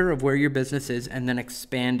epicenter of where your business is and then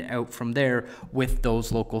expand out from there with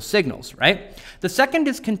those local signals, right? The second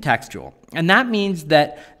is contextual, and that means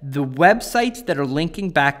that the websites that are linking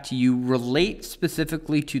back to you relate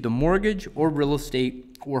specifically to the mortgage or real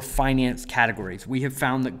estate or finance categories. We have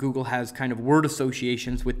found that Google has kind of word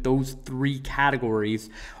associations with those 3 categories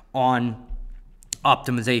on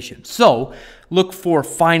optimization. So look for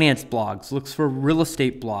finance blogs, look for real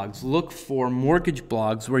estate blogs, look for mortgage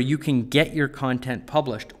blogs where you can get your content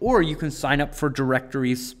published, or you can sign up for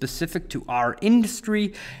directories specific to our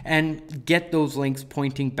industry and get those links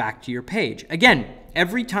pointing back to your page. Again,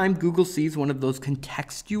 every time Google sees one of those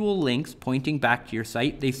contextual links pointing back to your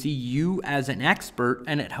site, they see you as an expert,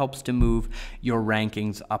 and it helps to move your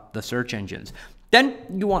rankings up the search engines. Then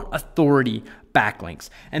you want authority backlinks.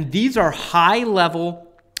 And these are high-level,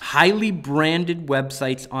 highly branded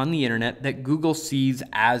websites on the internet that Google sees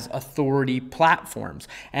as authority platforms.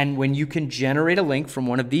 And when you can generate a link from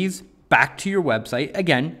one of these back to your website,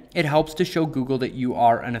 again, it helps to show Google that you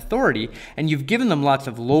are an authority, and you've given them lots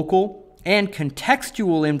of local and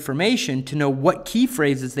contextual information to know what key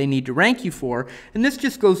phrases they need to rank you for. And this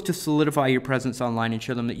just goes to solidify your presence online and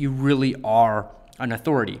show them that you really are an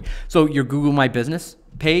authority. So your Google My Business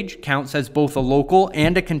page counts as both a local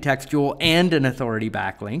and a contextual and an authority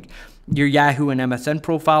backlink. Your Yahoo and MSN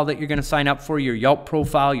profile that you're going to sign up for, your Yelp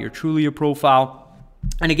profile, your Trulia profile.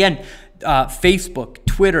 And again, Facebook,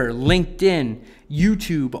 Twitter, LinkedIn,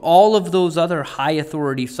 YouTube, all of those other high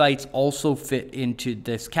authority sites also fit into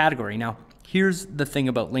this category. Now, here's the thing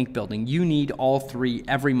about link building. You need all 3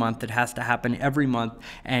 every month. It has to happen every month,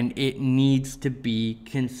 and it needs to be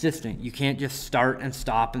consistent. You can't just start and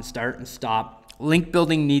stop and start and stop. Link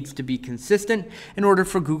building needs to be consistent in order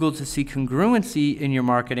for Google to see congruency in your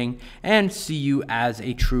marketing and see you as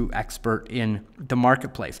a true expert in the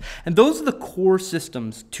marketplace. And those are the core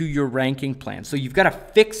systems to your ranking plan. So you've got to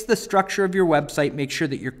fix the structure of your website, make sure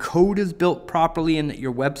that your code is built properly and that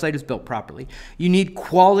your website is built properly. You need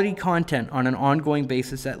quality content on an ongoing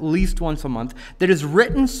basis, at least once a month, that is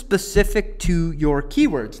written specific to your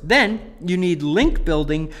keywords. Then you need link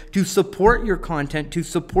building to support your content, to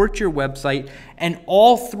support your website, and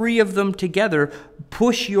all three of them together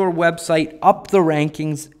push your website up the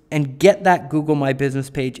rankings and get that Google My Business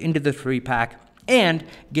page into the 3-pack and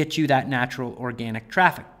get you that natural organic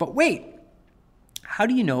traffic. But wait, how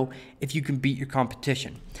do you know if you can beat your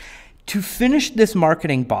competition? To finish this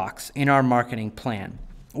marketing box in our marketing plan,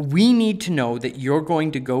 we need to know that you're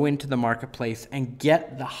going to go into the marketplace and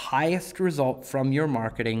get the highest result from your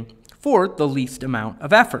marketing for the least amount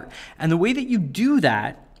of effort. And the way that you do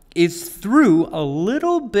that is through a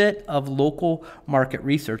little bit of local market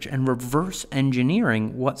research and reverse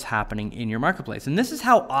engineering what's happening in your marketplace. And this is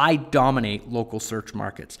how I dominate local search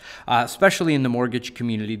markets, especially in the mortgage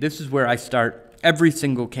community. This is where I start every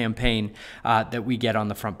single campaign that we get on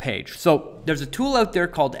the front page. So there's a tool out there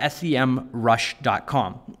called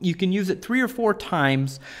semrush.com. You can use it 3 or 4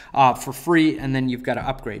 times for free, and then you've got to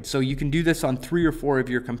upgrade. So you can do this on 3 or 4 of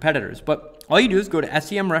your competitors. But all you do is go to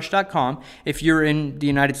semrush.com. If you're in the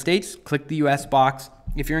United States, click the US box.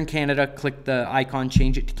 If you're in Canada, click the icon,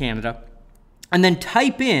 change it to Canada. And then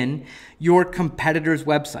type in your competitor's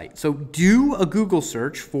website. So do a Google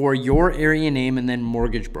search for your area name and then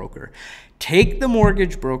mortgage broker. Take the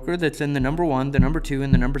mortgage broker that's in the number 1, the number 2,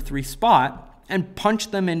 and the number 3 spot and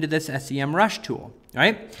punch them into this SEMrush tool,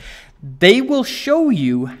 right? They will show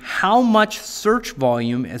you how much search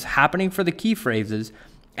volume is happening for the key phrases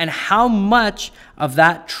and how much of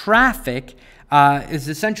that traffic is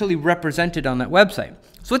essentially represented on that website.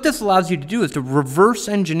 So what this allows you to do is to reverse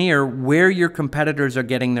engineer where your competitors are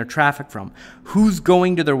getting their traffic from, who's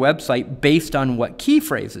going to their website based on what key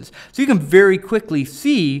phrases. So you can very quickly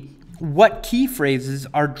see what key phrases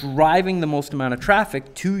are driving the most amount of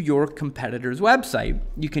traffic to your competitor's website.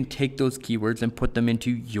 You can take those keywords and put them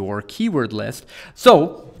into your keyword list.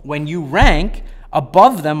 So when you rank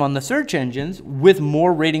above them on the search engines with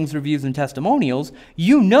more ratings, reviews, and testimonials,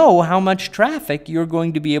 you know how much traffic you're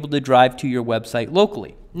going to be able to drive to your website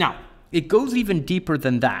locally. Now, it goes even deeper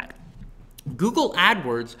than that. Google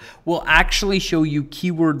AdWords will actually show you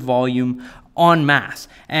keyword volume en masse.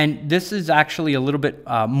 And this is actually a little bit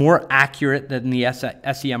more accurate than the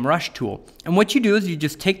SEMrush tool. And what you do is you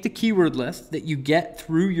just take the keyword list that you get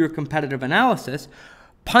through your competitive analysis,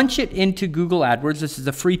 punch it into Google AdWords. This is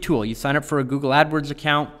a free tool. You sign up for a Google AdWords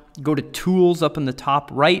account, go to Tools up in the top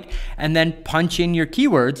right, and then punch in your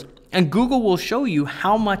keywords. And Google will show you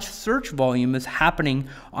how much search volume is happening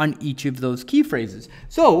on each of those key phrases.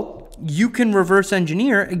 So you can reverse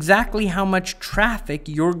engineer exactly how much traffic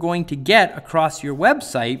you're going to get across your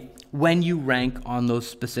website when you rank on those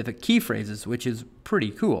specific key phrases, which is pretty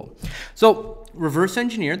cool. So reverse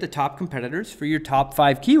engineer the top competitors for your top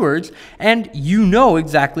 5 keywords, and you know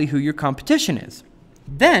exactly who your competition is.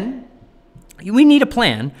 Then we need a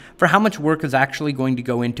plan for how much work is actually going to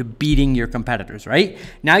go into beating your competitors, right?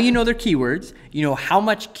 Now you know their keywords, you know how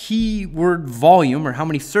much keyword volume or how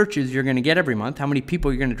many searches you're going to get every month, how many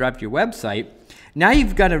people you're going to drive to your website. Now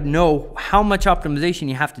you've got to know how much optimization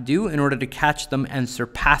you have to do in order to catch them and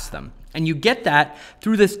surpass them. And you get that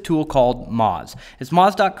through this tool called Moz. It's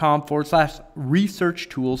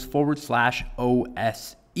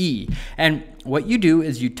moz.com/researchtools/OSE. And what you do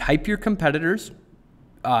is you type your competitors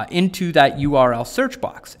into that URL search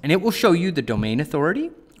box, and it will show you the domain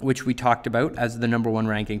authority, which we talked about as the #1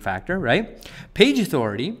 ranking factor, right? Page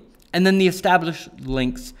authority, and then the established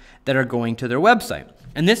links that are going to their website.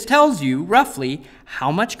 And this tells you roughly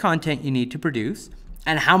how much content you need to produce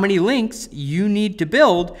and how many links you need to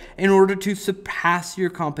build in order to surpass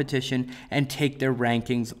your competition and take their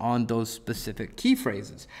rankings on those specific key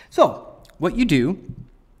phrases. So what you do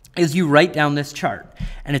is you write down this chart,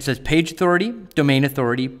 and it says page authority, domain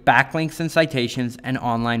authority, backlinks and citations, and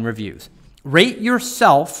online reviews. Rate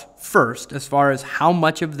yourself first as far as how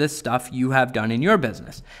much of this stuff you have done in your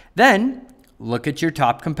business. Then look at your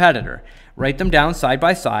top competitor, write them down side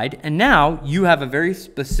by side, and now you have a very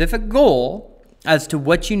specific goal as to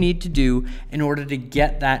what you need to do in order to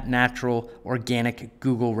get that natural organic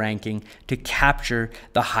Google ranking to capture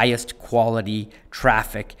the highest quality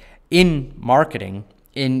traffic in marketing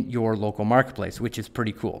in your local marketplace, which is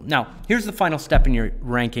pretty cool. Now, here's the final step in your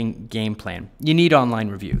ranking game plan. You need online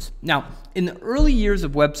reviews. Now, in the early years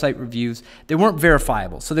of website reviews, they weren't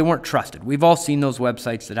verifiable, so they weren't trusted. We've all seen those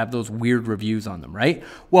websites that have those weird reviews on them, right?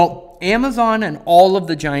 Well, Amazon and all of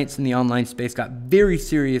the giants in the online space got very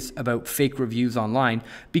serious about fake reviews online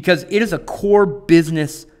because it is a core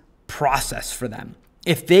business process for them.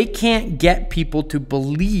 If they can't get people to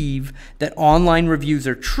believe that online reviews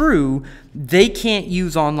are true, they can't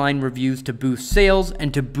use online reviews to boost sales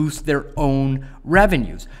and to boost their own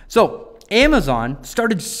revenues. So Amazon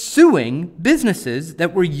started suing businesses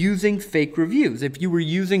that were using fake reviews. If you were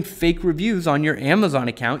using fake reviews on your Amazon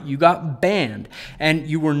account, you got banned and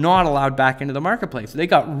you were not allowed back into the marketplace. They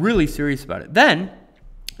got really serious about it. Then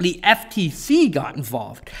the FTC got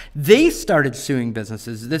involved. They started suing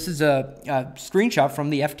businesses. This is a screenshot from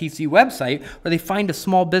the FTC website where they fined a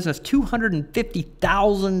small business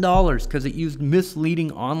 $250,000 because it used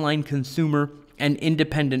misleading online consumer and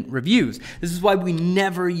independent reviews. This is why we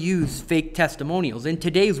never use fake testimonials. In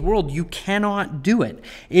today's world, you cannot do it.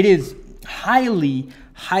 It is highly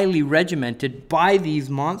regimented by these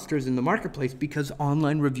monsters in the marketplace because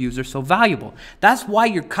online reviews are so valuable. That's why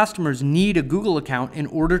your customers need a Google account in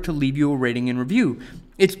order to leave you a rating and review.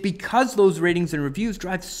 It's because those ratings and reviews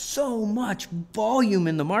drive so much volume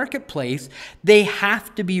in the marketplace, they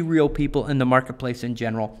have to be real people, and the marketplace in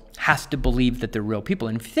general has to believe that they're real people.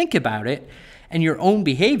 And if you think about it and your own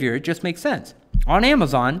behavior, it just makes sense. On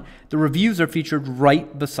Amazon, the reviews are featured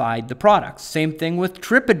right beside the products. Same thing with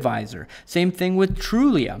TripAdvisor. Same thing with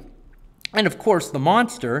Trulia. And of course, the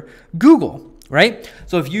monster, Google, right?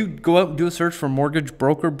 So if you go out and do a search for Mortgage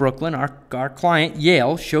Broker Brooklyn, our client,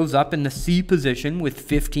 Yale, shows up in the C position with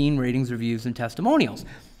 15 ratings, reviews, and testimonials.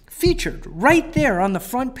 Featured right there on the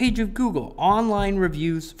front page of Google, online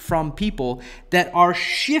reviews from people that are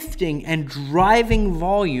shifting and driving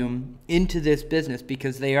volume into this business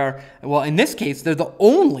because they are, well, in this case, they're the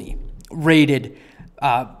only rated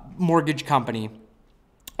mortgage company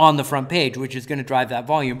on the front page, which is going to drive that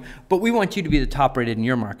volume. But we want you to be the top rated in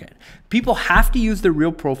your market. People have to use their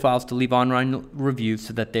real profiles to leave online reviews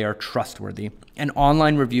so that they are trustworthy. And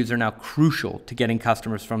online reviews are now crucial to getting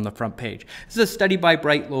customers from the front page. This is a study by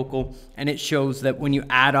Bright Local, and it shows that when you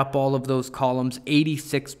add up all of those columns,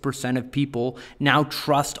 86% of people now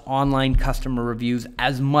trust online customer reviews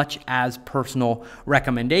as much as personal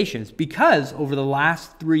recommendations, because over the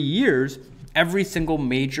last 3 years, every single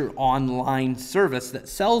major online service that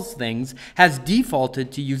sells things has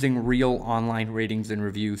defaulted to using real online ratings and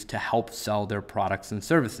reviews to help sell their products and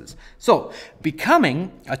services. So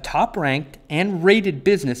becoming a top-ranked and rated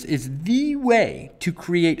business is the way to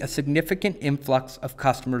create a significant influx of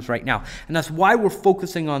customers right now. And that's why we're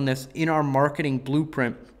focusing on this in our marketing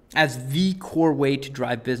blueprint as the core way to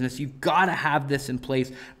drive business. You've got to have this in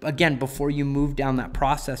place, again, before you move down that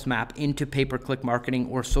process map into pay-per-click marketing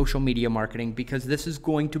or social media marketing, because this is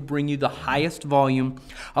going to bring you the highest volume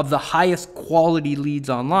of the highest quality leads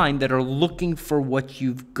online that are looking for what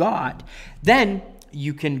you've got. Then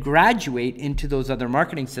you can graduate into those other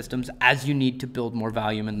marketing systems as you need to build more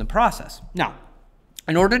volume in the process. Now,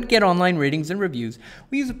 in order to get online ratings and reviews,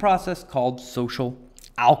 we use a process called social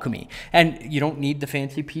alchemy. And you don't need the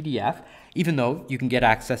fancy PDF, even though you can get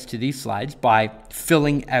access to these slides by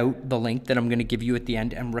filling out the link that I'm going to give you at the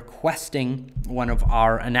end and requesting one of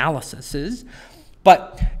our analyses.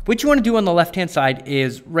 But what you want to do on the left-hand side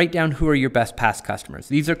is write down who are your best past customers.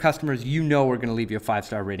 These are customers you know are going to leave you a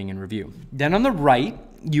 5-star rating and review. Then on the right,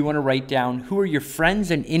 you want to write down who are your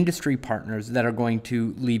friends and industry partners that are going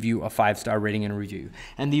to leave you a 5-star rating and review.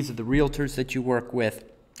 And these are the realtors that you work with,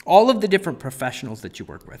 all of the different professionals that you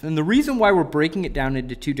work with. And the reason why we're breaking it down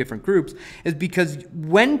into 2 different groups is because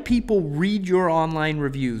when people read your online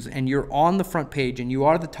reviews and you're on the front page and you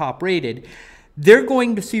are the top rated, they're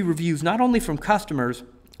going to see reviews not only from customers,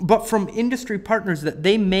 but from industry partners that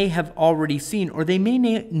they may have already seen or they may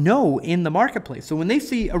know in the marketplace. So when they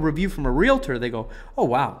see a review from a realtor, they go, oh,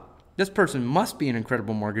 wow, this person must be an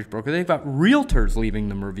incredible mortgage broker. They've got realtors leaving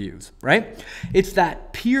them reviews, right? It's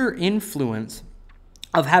that peer influence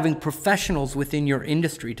of having professionals within your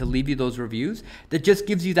industry to leave you those reviews that just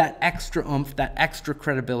gives you that extra oomph, that extra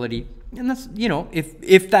credibility. And that's, you know,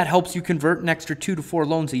 if that helps you convert an extra 2 to 4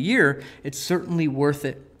 loans a year, it's certainly worth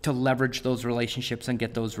it to leverage those relationships and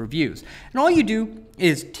get those reviews. And all you do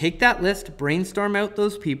is take that list, brainstorm out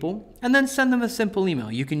those people, and then send them a simple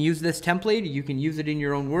email. You can use this template, or you can use it in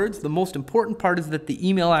your own words. The most important part is that the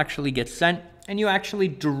email actually gets sent and you actually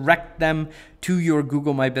direct them to your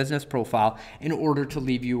Google My Business profile in order to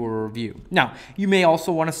leave you a review. Now, you may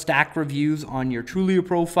also want to stack reviews on your Trulia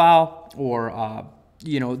profile or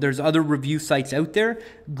there's other review sites out there.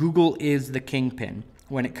 Google is the kingpin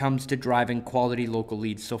when it comes to driving quality local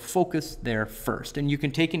leads. So focus there first. And you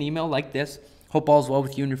can take an email like this. Hope all's well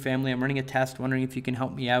with you and your family. I'm running a test, wondering if you can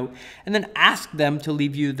help me out. And then ask them to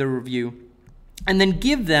leave you the review. And then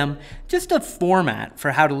give them just a format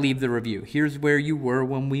for how to leave the review. Here's where you were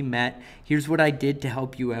when we met. Here's what I did to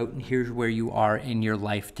help you out. And here's where you are in your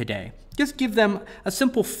life today. Just give them a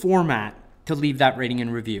simple format to leave that rating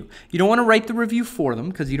and review. You don't want to write the review for them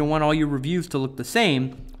because you don't want all your reviews to look the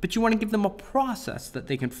same, but you want to give them a process that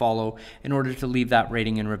they can follow in order to leave that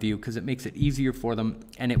rating and review, because it makes it easier for them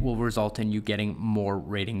and it will result in you getting more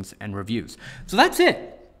ratings and reviews. So that's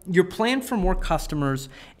it. Your plan for more customers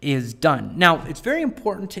is done. Now, it's very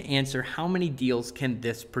important to answer how many deals can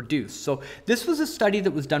this produce. So this was a study that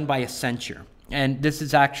was done by Accenture, and this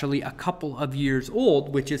is actually a couple of years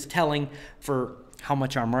old, which is telling for how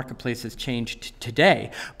much our marketplace has changed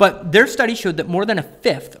today. But their study showed that more than a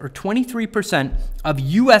fifth, or 23%, of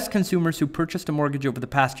US consumers who purchased a mortgage over the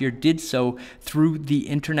past year did so through the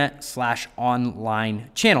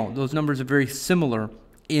internet/online channel. Those numbers are very similar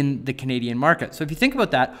in the Canadian market. So if you think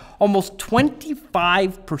about that, almost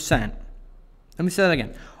 25%, let me say that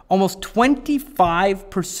again, almost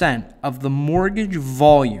 25% of the mortgage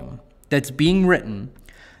volume that's being written,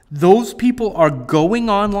 those people are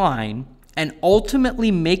going online and ultimately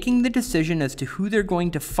making the decision as to who they're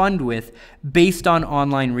going to fund with based on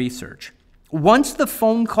online research. Once the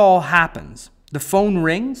phone call happens, the phone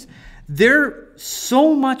rings, they're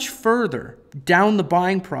so much further down the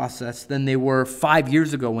buying process than they were 5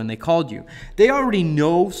 years ago when they called you. They already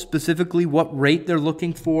know specifically what rate they're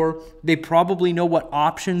looking for. They probably know what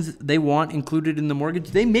options they want included in the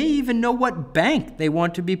mortgage. They may even know what bank they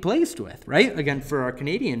want to be placed with, right? Again, for our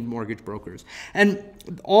Canadian mortgage brokers. And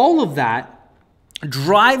all of that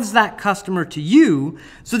drives that customer to you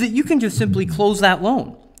so that you can just simply close that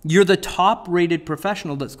loan. You're the top-rated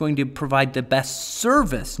professional that's going to provide the best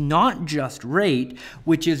service, not just rate,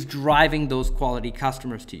 which is driving those quality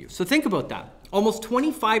customers to you. So think about that. Almost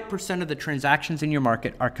 25% of the transactions in your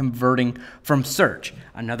market are converting from search.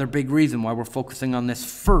 Another big reason why we're focusing on this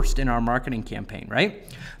first in our marketing campaign, right?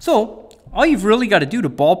 So all you've really got to do to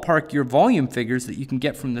ballpark your volume figures that you can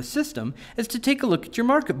get from the system is to take a look at your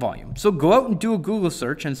market volume. So go out and do a Google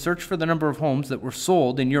search and search for the number of homes that were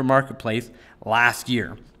sold in your marketplace last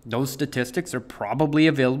year. Those statistics are probably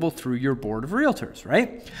available through your board of realtors,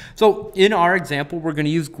 right? So in our example, we're going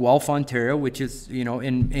to use Guelph, Ontario, which is,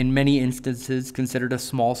 in many instances considered a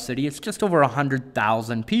small city. It's just over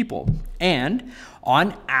 100,000 people. And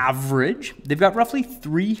on average, they've got roughly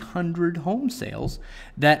 300 home sales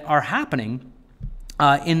that are happening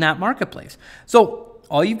in that marketplace. So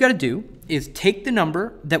all you've got to do is take the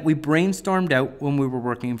number that we brainstormed out when we were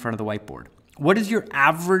working in front of the whiteboard. What is your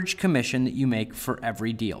average commission that you make for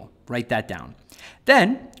every deal? Write that down.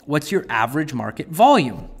 Then, what's your average market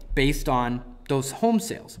volume based on those home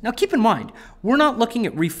sales? Now, keep in mind, we're not looking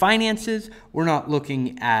at refinances. We're not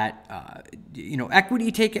looking at,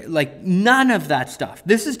 equity take, like none of that stuff.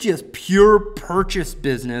 This is just pure purchase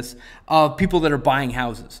business of people that are buying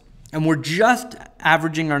houses. And we're just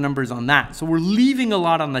averaging our numbers on that. So we're leaving a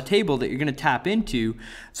lot on the table that you're going to tap into.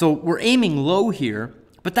 So we're aiming low here.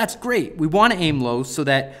 But that's great. We want to aim low so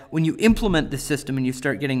that when you implement the system and you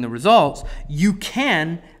start getting the results, you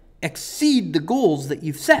can exceed the goals that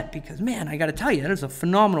you've set. Because, man, I got to tell you, that is a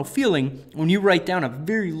phenomenal feeling when you write down a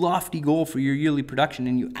very lofty goal for your yearly production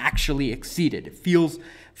and you actually exceed it. It feels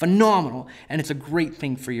phenomenal, and it's a great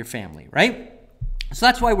thing for your family, right? So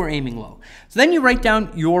that's why we're aiming low. So then you write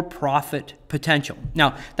down your profit potential.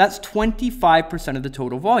 Now, that's 25% of the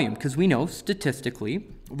total volume, because we know statistically,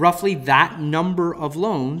 roughly that number of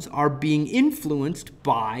loans are being influenced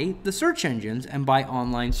by the search engines and by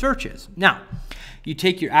online searches. Now, you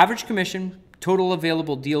take your average commission, total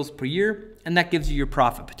available deals per year, and that gives you your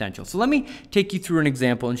profit potential. So let me take you through an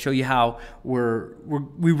example and show you how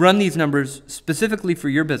we run these numbers specifically for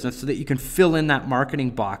your business so that you can fill in that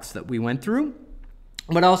marketing box that we went through.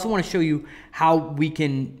 But I also want to show you how we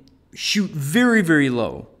can shoot very, very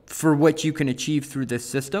low for what you can achieve through this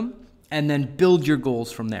system and then build your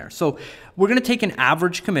goals from there. So we're going to take an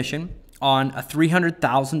average commission on a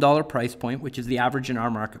 $300,000 price point, which is the average in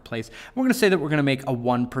our marketplace. We're going to say that we're going to make a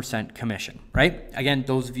 1% commission, right? Again,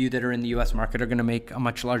 those of you that are in the US market are going to make a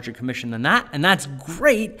much larger commission than that, and that's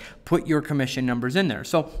great. Put your commission numbers in there.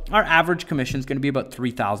 So our average commission is going to be about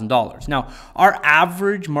 $3,000. Now, our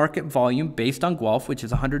average market volume based on Guelph, which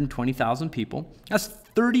is 120,000 people, that's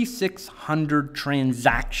 3,600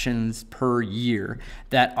 transactions per year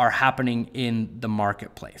that are happening in the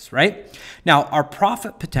marketplace, right? Now, our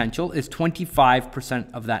profit potential is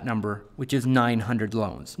 25% of that number, which is 900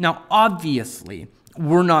 loans. Now, obviously,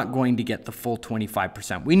 we're not going to get the full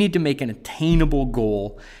 25%. We need to make an attainable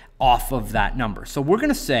goal off of that number. So we're going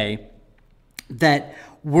to say that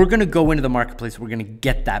we're going to go into the marketplace, we're going to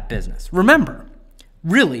get that business. Remember,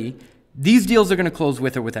 really, these deals are going to close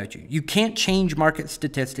with or without you. You can't change market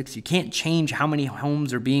statistics. You can't change how many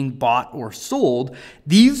homes are being bought or sold.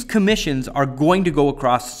 These commissions are going to go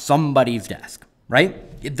across somebody's desk, right?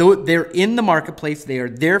 Though they're in the marketplace, they are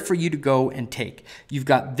there for you to go and take. You've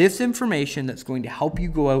got this information that's going to help you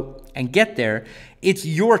go out and get there. It's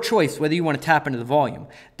your choice whether you want to tap into the volume.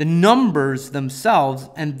 The numbers themselves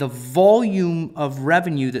and the volume of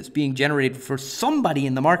revenue that's being generated for somebody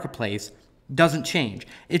in the marketplace doesn't change.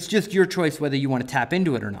 It's just your choice whether you want to tap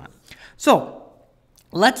into it or not. So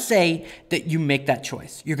let's say that you make that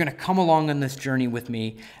choice. You're going to come along on this journey with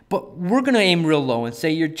me, but we're going to aim real low and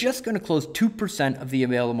say you're just going to close 2% of the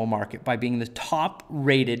available market by being the top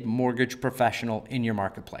rated mortgage professional in your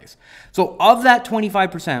marketplace. So of that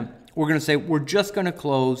 25%, we're going to say we're just going to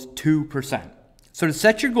close 2%. So to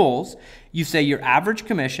set your goals, you say your average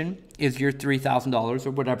commission is your $3,000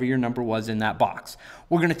 or whatever your number was in that box.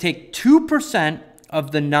 We're going to take 2%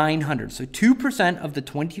 of the 900. So 2% of the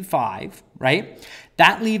 25, right?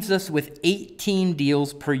 That leaves us with 18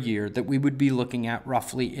 deals per year that we would be looking at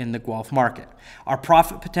roughly in the Guelph market. Our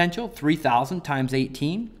profit potential, 3,000 times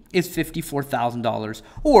 18, is $54,000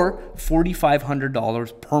 or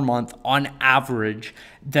 $4,500 per month on average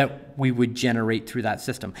that we would generate through that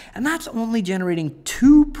system. And that's only generating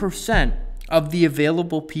 2% of the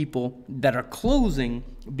available people that are closing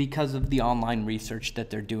because of the online research that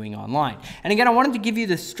they're doing online. And again, I wanted to give you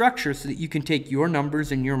this structure so that you can take your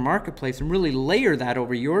numbers in your marketplace and really layer that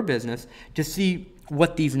over your business to see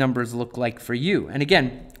what these numbers look like for you. And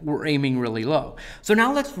again, we're aiming really low. So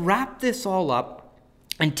now let's wrap this all up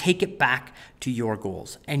and take it back to your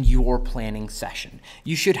goals and your planning session.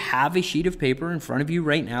 You should have a sheet of paper in front of you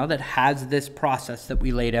right now that has this process that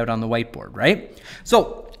we laid out on the whiteboard, right?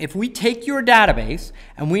 So if we take your database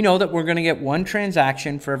and we know that we're going to get one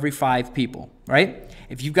transaction for every 5 people, right?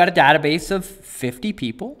 If you've got a database of 50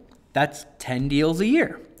 people, that's 10 deals a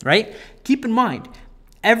year, right? Keep in mind,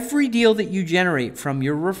 every deal that you generate from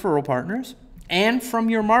your referral partners and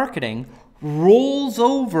from your marketing rolls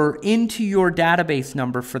over into your database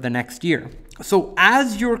number for the next year. So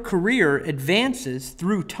as your career advances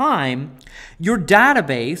through time, your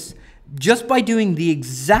database, just by doing the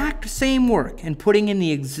exact same work and putting in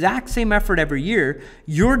the exact same effort every year,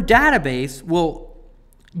 your database will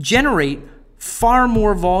generate far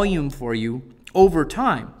more volume for you over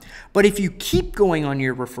time. But if you keep going on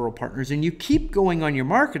your referral partners and you keep going on your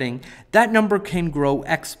marketing, that number can grow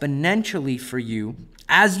exponentially for you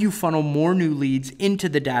as you funnel more new leads into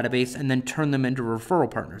the database and then turn them into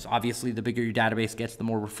referral partners. Obviously, the bigger your database gets, the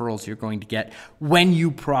more referrals you're going to get when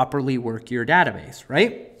you properly work your database,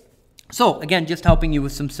 right? So again, just helping you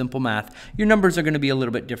with some simple math, your numbers are going to be a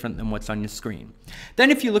little bit different than what's on your screen.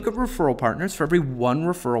 Then if you look at referral partners, for every 1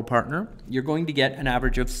 referral partner, you're going to get an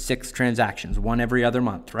average of 6 transactions, 1 every other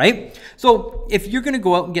month, right? So if you're going to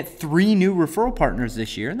go out and get 3 new referral partners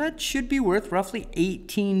this year, that should be worth roughly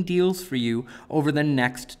 18 deals for you over the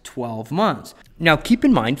next 12 months. Now, keep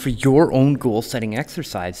in mind for your own goal setting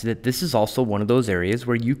exercise that this is also one of those areas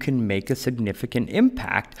where you can make a significant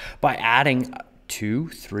impact by adding 2,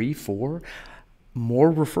 3, 4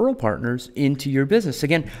 more referral partners into your business.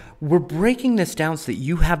 Again, we're breaking this down so that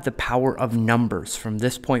you have the power of numbers from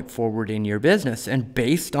this point forward in your business. And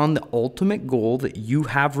based on the ultimate goal that you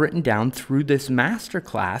have written down through this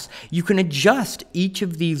masterclass, you can adjust each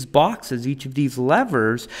of these boxes, each of these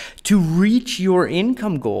levers to reach your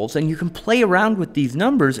income goals. And you can play around with these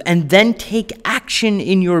numbers and then take action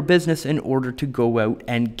in your business in order to go out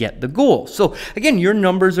and get the goal. So again, your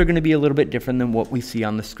numbers are going to be a little bit different than what we see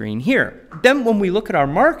on the screen here. Then when we look at our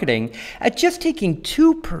marketing, at just taking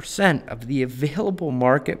 2% of the available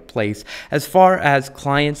marketplace as far as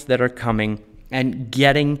clients that are coming and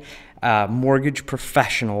getting mortgage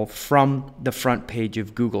professional from the front page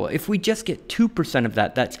of Google. If we just get 2% of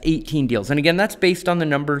that, that's 18 deals. And again, that's based on the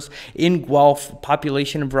numbers in Guelph,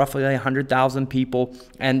 population of roughly 100,000 people,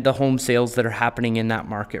 and the home sales that are happening in that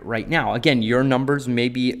market right now. Again, your numbers may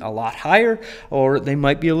be a lot higher or they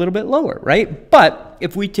might be a little bit lower, right? But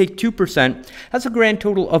if we take 2%, that's a grand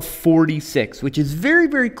total of 46, which is very,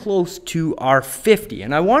 very close to our 50.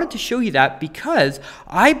 And I wanted to show you that because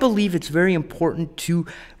I believe it's very important to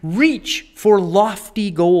reach for lofty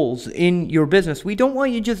goals in your business. We don't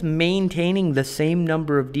want you just maintaining the same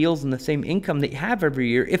number of deals and the same income that you have every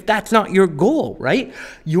year if that's not your goal, right?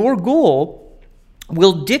 Your goal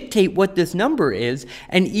will dictate what this number is,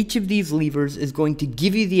 and each of these levers is going to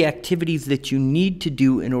give you the activities that you need to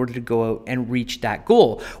do in order to go out and reach that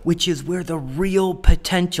goal, which is where the real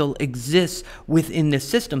potential exists within this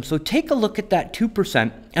system. So take a look at that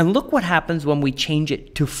 2% and look what happens when we change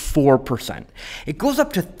it to 4%. It goes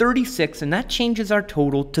up to 36, and that changes our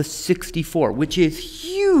total to 64, which is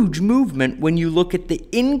huge movement when you look at the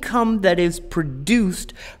income that is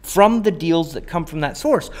produced from the deals that come from that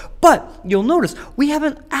source. But you'll notice we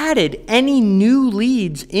haven't added any new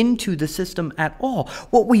leads into the system at all.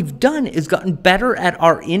 What we've done is gotten better at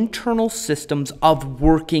our internal systems of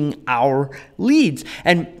working our leads.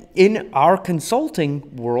 And in our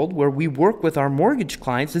consulting world, where we work with our mortgage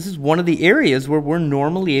clients, this is one of the areas where we're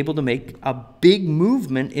normally able to make a big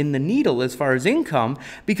movement in the needle as far as income,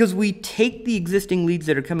 because we take the existing leads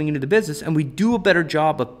that are coming into the business and we do a better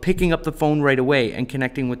job of picking up the phone right away and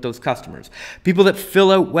connecting with those customers. People that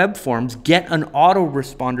fill out web forms get an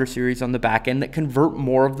autoresponder series on the back end that convert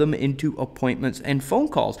more of them into appointments and phone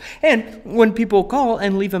calls. And when people call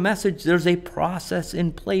and leave a message, there's a process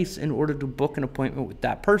in place in order to book an appointment with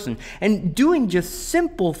that person. And doing just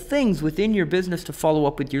simple things within your business to follow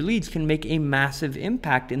up with your leads can make a massive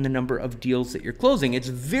impact in the number of deals that you're closing. It's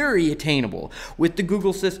very attainable with the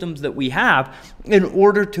Google systems that we have in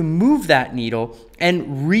order to move that needle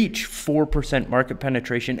and reach 4% market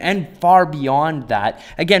penetration and far beyond that.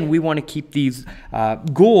 Again, we want to keep these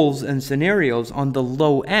goals and scenarios on the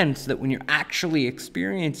low end so that when you're actually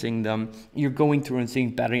experiencing them, you're going through and seeing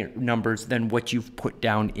better numbers than what you've put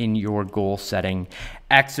down in your goal setting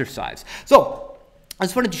exercise. So I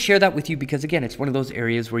just wanted to share that with you because, again, it's one of those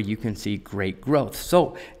areas where you can see great growth.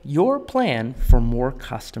 So your plan for more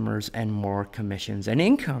customers and more commissions and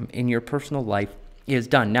income in your personal life is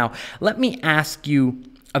done. Now, let me ask you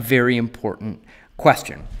a very important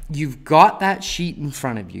question. You've got that sheet in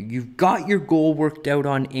front of you. You've got your goal worked out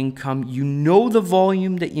on income. You know the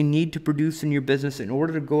volume that you need to produce in your business in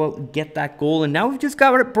order to go out and get that goal. And now we've just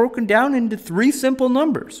got it broken down into 3 simple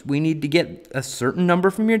numbers. We need to get a certain number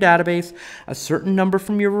from your database, a certain number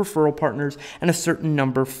from your referral partners, and a certain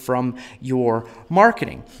number from your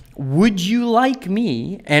marketing. Would you like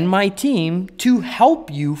me and my team to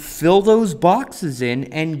help you fill those boxes in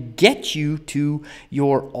and get you to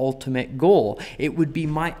your ultimate goal? It would be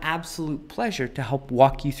my absolute pleasure to help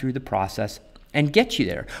walk you through the process and get you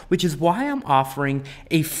there, which is why I'm offering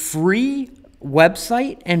a free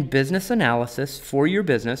website and business analysis for your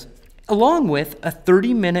business, along with a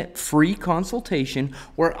 30-minute free consultation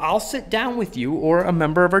where I'll sit down with you, or a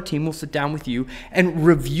member of our team will sit down with you and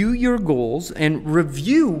review your goals and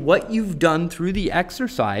review what you've done through the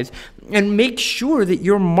exercise and make sure that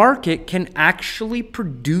your market can actually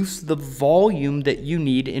produce the volume that you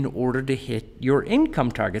need in order to hit your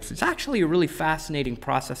income targets. It's actually a really fascinating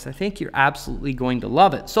process. I think you're absolutely going to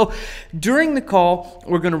love it. So during the call,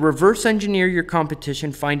 we're going to reverse engineer your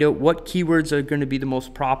competition, find out what keywords are going to be the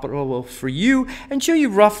most profitable for you, and show you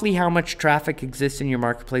roughly how much traffic exists in your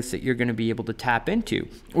marketplace that you're going to be able to tap into.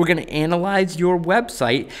 We're going to analyze your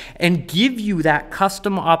website and give you that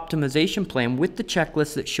custom optimization plan with the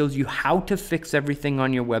checklist that shows you how to fix everything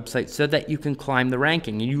on your website so that you can climb the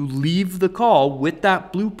ranking. And you leave the call with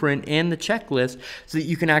that blueprint and the checklist so that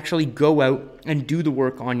you can actually go out and do the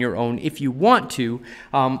work on your own if you want to.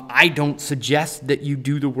 I don't suggest that you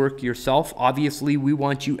do the work yourself. Obviously, we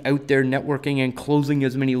want you out there networking and closing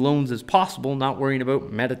as many loans as possible, not worrying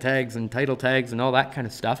about meta tags and title tags and all that kind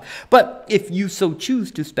of stuff. But if you so choose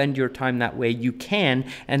to spend your time that way, you can,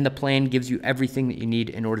 and the plan gives you everything that you need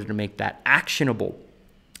in order to make that actionable.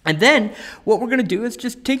 And then what we're going to do is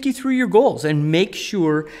just take you through your goals and make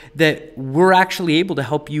sure that we're actually able to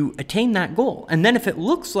help you attain that goal. And then if it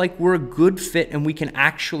looks like we're a good fit and we can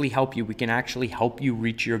actually help you,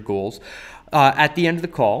 reach your goals, at the end of the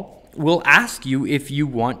call, we'll ask you if you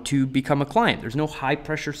want to become a client. There's no high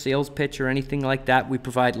pressure sales pitch or anything like that. We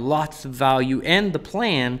provide lots of value and the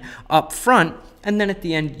plan up front. And then at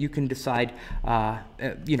the end, you can decide,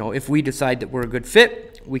 if we decide that we're a good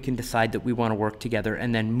fit, we can decide that we want to work together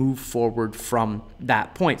and then move forward from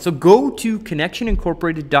that point. So go to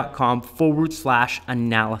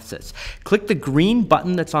connectionincorporated.com/analysis. Click the green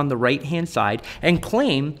button that's on the right-hand side and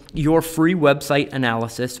claim your free website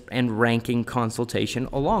analysis and ranking consultation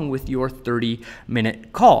along with your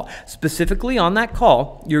 30-minute call. Specifically on that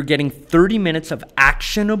call, you're getting 30 minutes of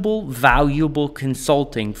actionable, valuable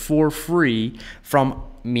consulting for free from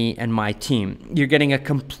me and my team. You're getting a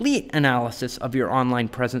complete analysis of your online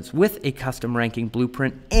presence with a custom ranking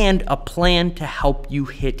blueprint and a plan to help you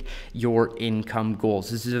hit your income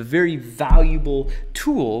goals. This is a very valuable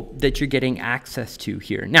tool that you're getting access to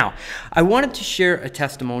here. Now, I wanted to share a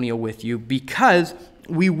testimonial with you because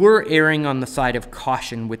we were erring on the side of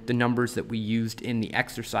caution with the numbers that we used in the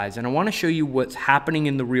exercise. And I want to show you what's happening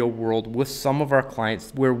in the real world with some of our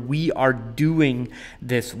clients where we are doing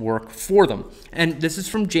this work for them. And this is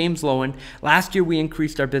from James Lowen. Last year, we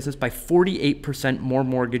increased our business by 48% more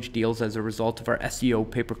mortgage deals as a result of our SEO,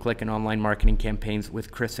 pay-per-click, and online marketing campaigns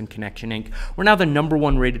with Chris and Connection Inc. We're now the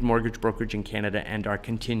 #1 rated mortgage brokerage in Canada and are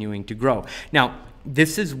continuing to grow. Now,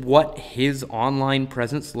 this is what his online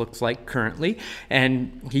presence looks like currently,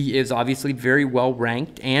 and he is obviously very well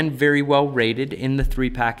ranked and very well rated in the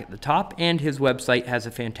 3-pack at the top, and his website has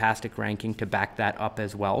a fantastic ranking to back that up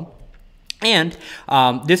as well. And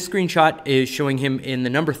this screenshot is showing him in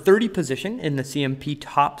the number 30 position in the CMP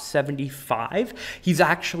Top 75. He's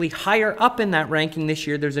actually higher up in that ranking this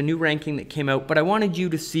year. There's a new ranking that came out, but I wanted you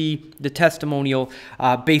to see the testimonial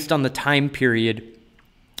based on the time period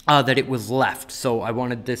that it was left. So I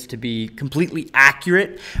wanted this to be completely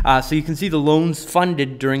accurate. So you can see the loans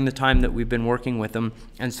funded during the time that we've been working with them.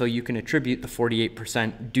 And so you can attribute the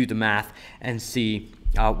 48%, do the math, and see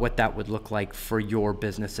what that would look like for your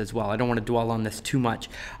business as well. I don't want to dwell on this too much.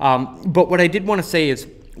 But what I did want to say is,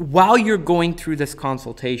 while you're going through this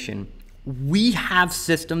consultation, we have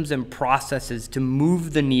systems and processes to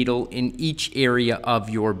move the needle in each area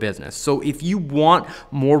of your business. So if you want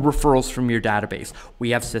more referrals from your database,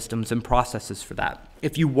 we have systems and processes for that.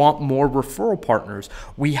 If you want more referral partners,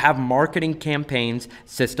 we have marketing campaigns,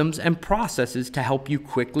 systems, and processes to help you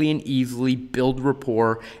quickly and easily build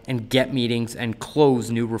rapport and get meetings and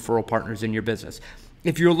close new referral partners in your business.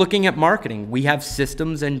 If you're looking at marketing, we have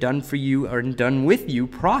systems and done for you or done with you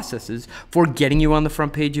processes for getting you on the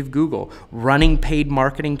front page of Google, running paid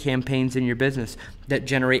marketing campaigns in your business that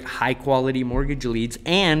generate high quality mortgage leads,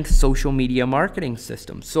 and social media marketing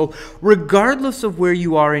systems. So regardless of where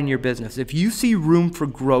you are in your business, if you see room for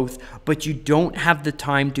growth, but you don't have the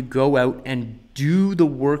time to go out and do the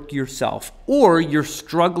work yourself, or you're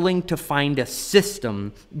struggling to find a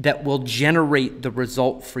system that will generate the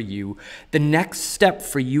result for you, the next step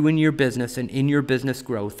for you in your business and in your business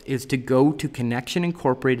growth is to go to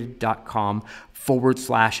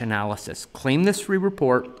connectionincorporated.com/analysis. Claim this free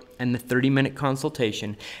report and the 30-minute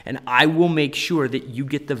consultation, and I will make sure that you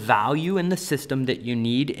get the value and the system that you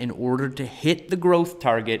need in order to hit the growth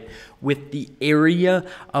target with the area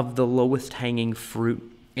of the lowest hanging fruit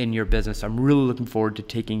in your business. I'm really looking forward to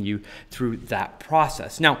taking you through that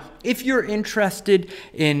process. Now, if you're interested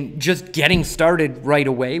in just getting started right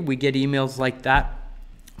away, we get emails like that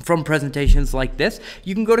from presentations like this.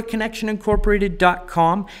 You can go to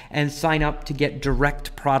connectionincorporated.com and sign up to get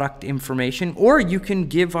direct product information, or you can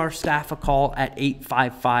give our staff a call at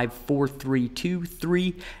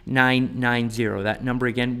 855-432-3990. That number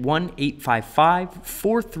again,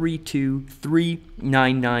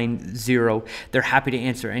 1-855-432-3990. They're happy to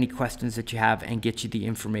answer any questions that you have and get you the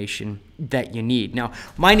information that you need. Now,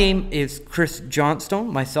 my name is Chris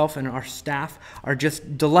Johnstone. Myself and our staff are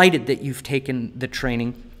just delighted that you've taken the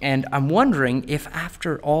training. And I'm wondering if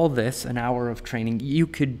after all this, an hour of training, you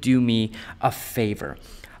could do me a favor.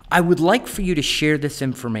 I would like for you to share this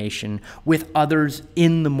information with others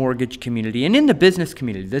in the mortgage community and in the business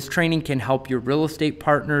community. This training can help your real estate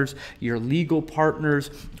partners, your legal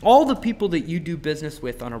partners, all the people that you do business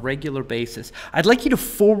with on a regular basis. I'd like you to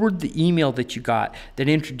forward the email that you got that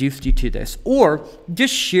introduced you to this, or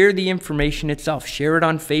just share the information itself. Share it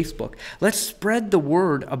on Facebook. Let's spread the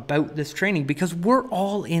word about this training, because we're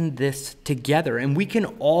all in this together, and we can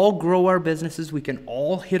all grow our businesses. We can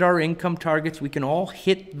all hit our income targets. We can all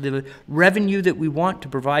hit the revenue that we want to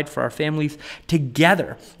provide for our families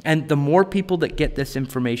together. And the more people that get this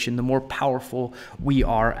information, the more powerful we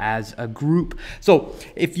are as a group. So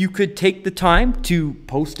if you could take the time to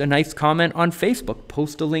post a nice comment on Facebook,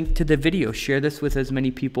 post a link to the video, share this with as many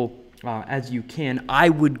people as you can, I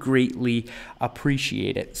would greatly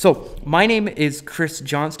appreciate it. So my name is Chris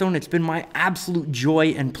Johnstone. It's been my absolute joy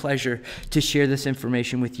and pleasure to share this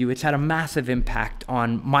information with you. It's had a massive impact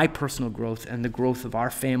on my personal growth and the growth of our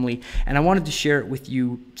family, and I wanted to share it with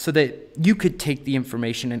you so that you could take the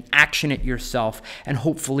information and action it yourself and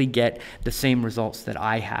hopefully get the same results that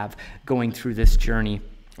I have going through this journey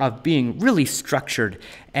of being really structured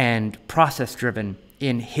and process-driven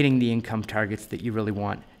in hitting the income targets that you really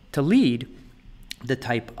want to lead the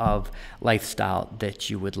type of lifestyle that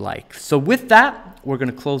you would like. So with that, we're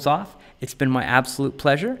going to close off. It's been my absolute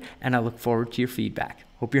pleasure, and I look forward to your feedback.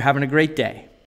 Hope you're having a great day.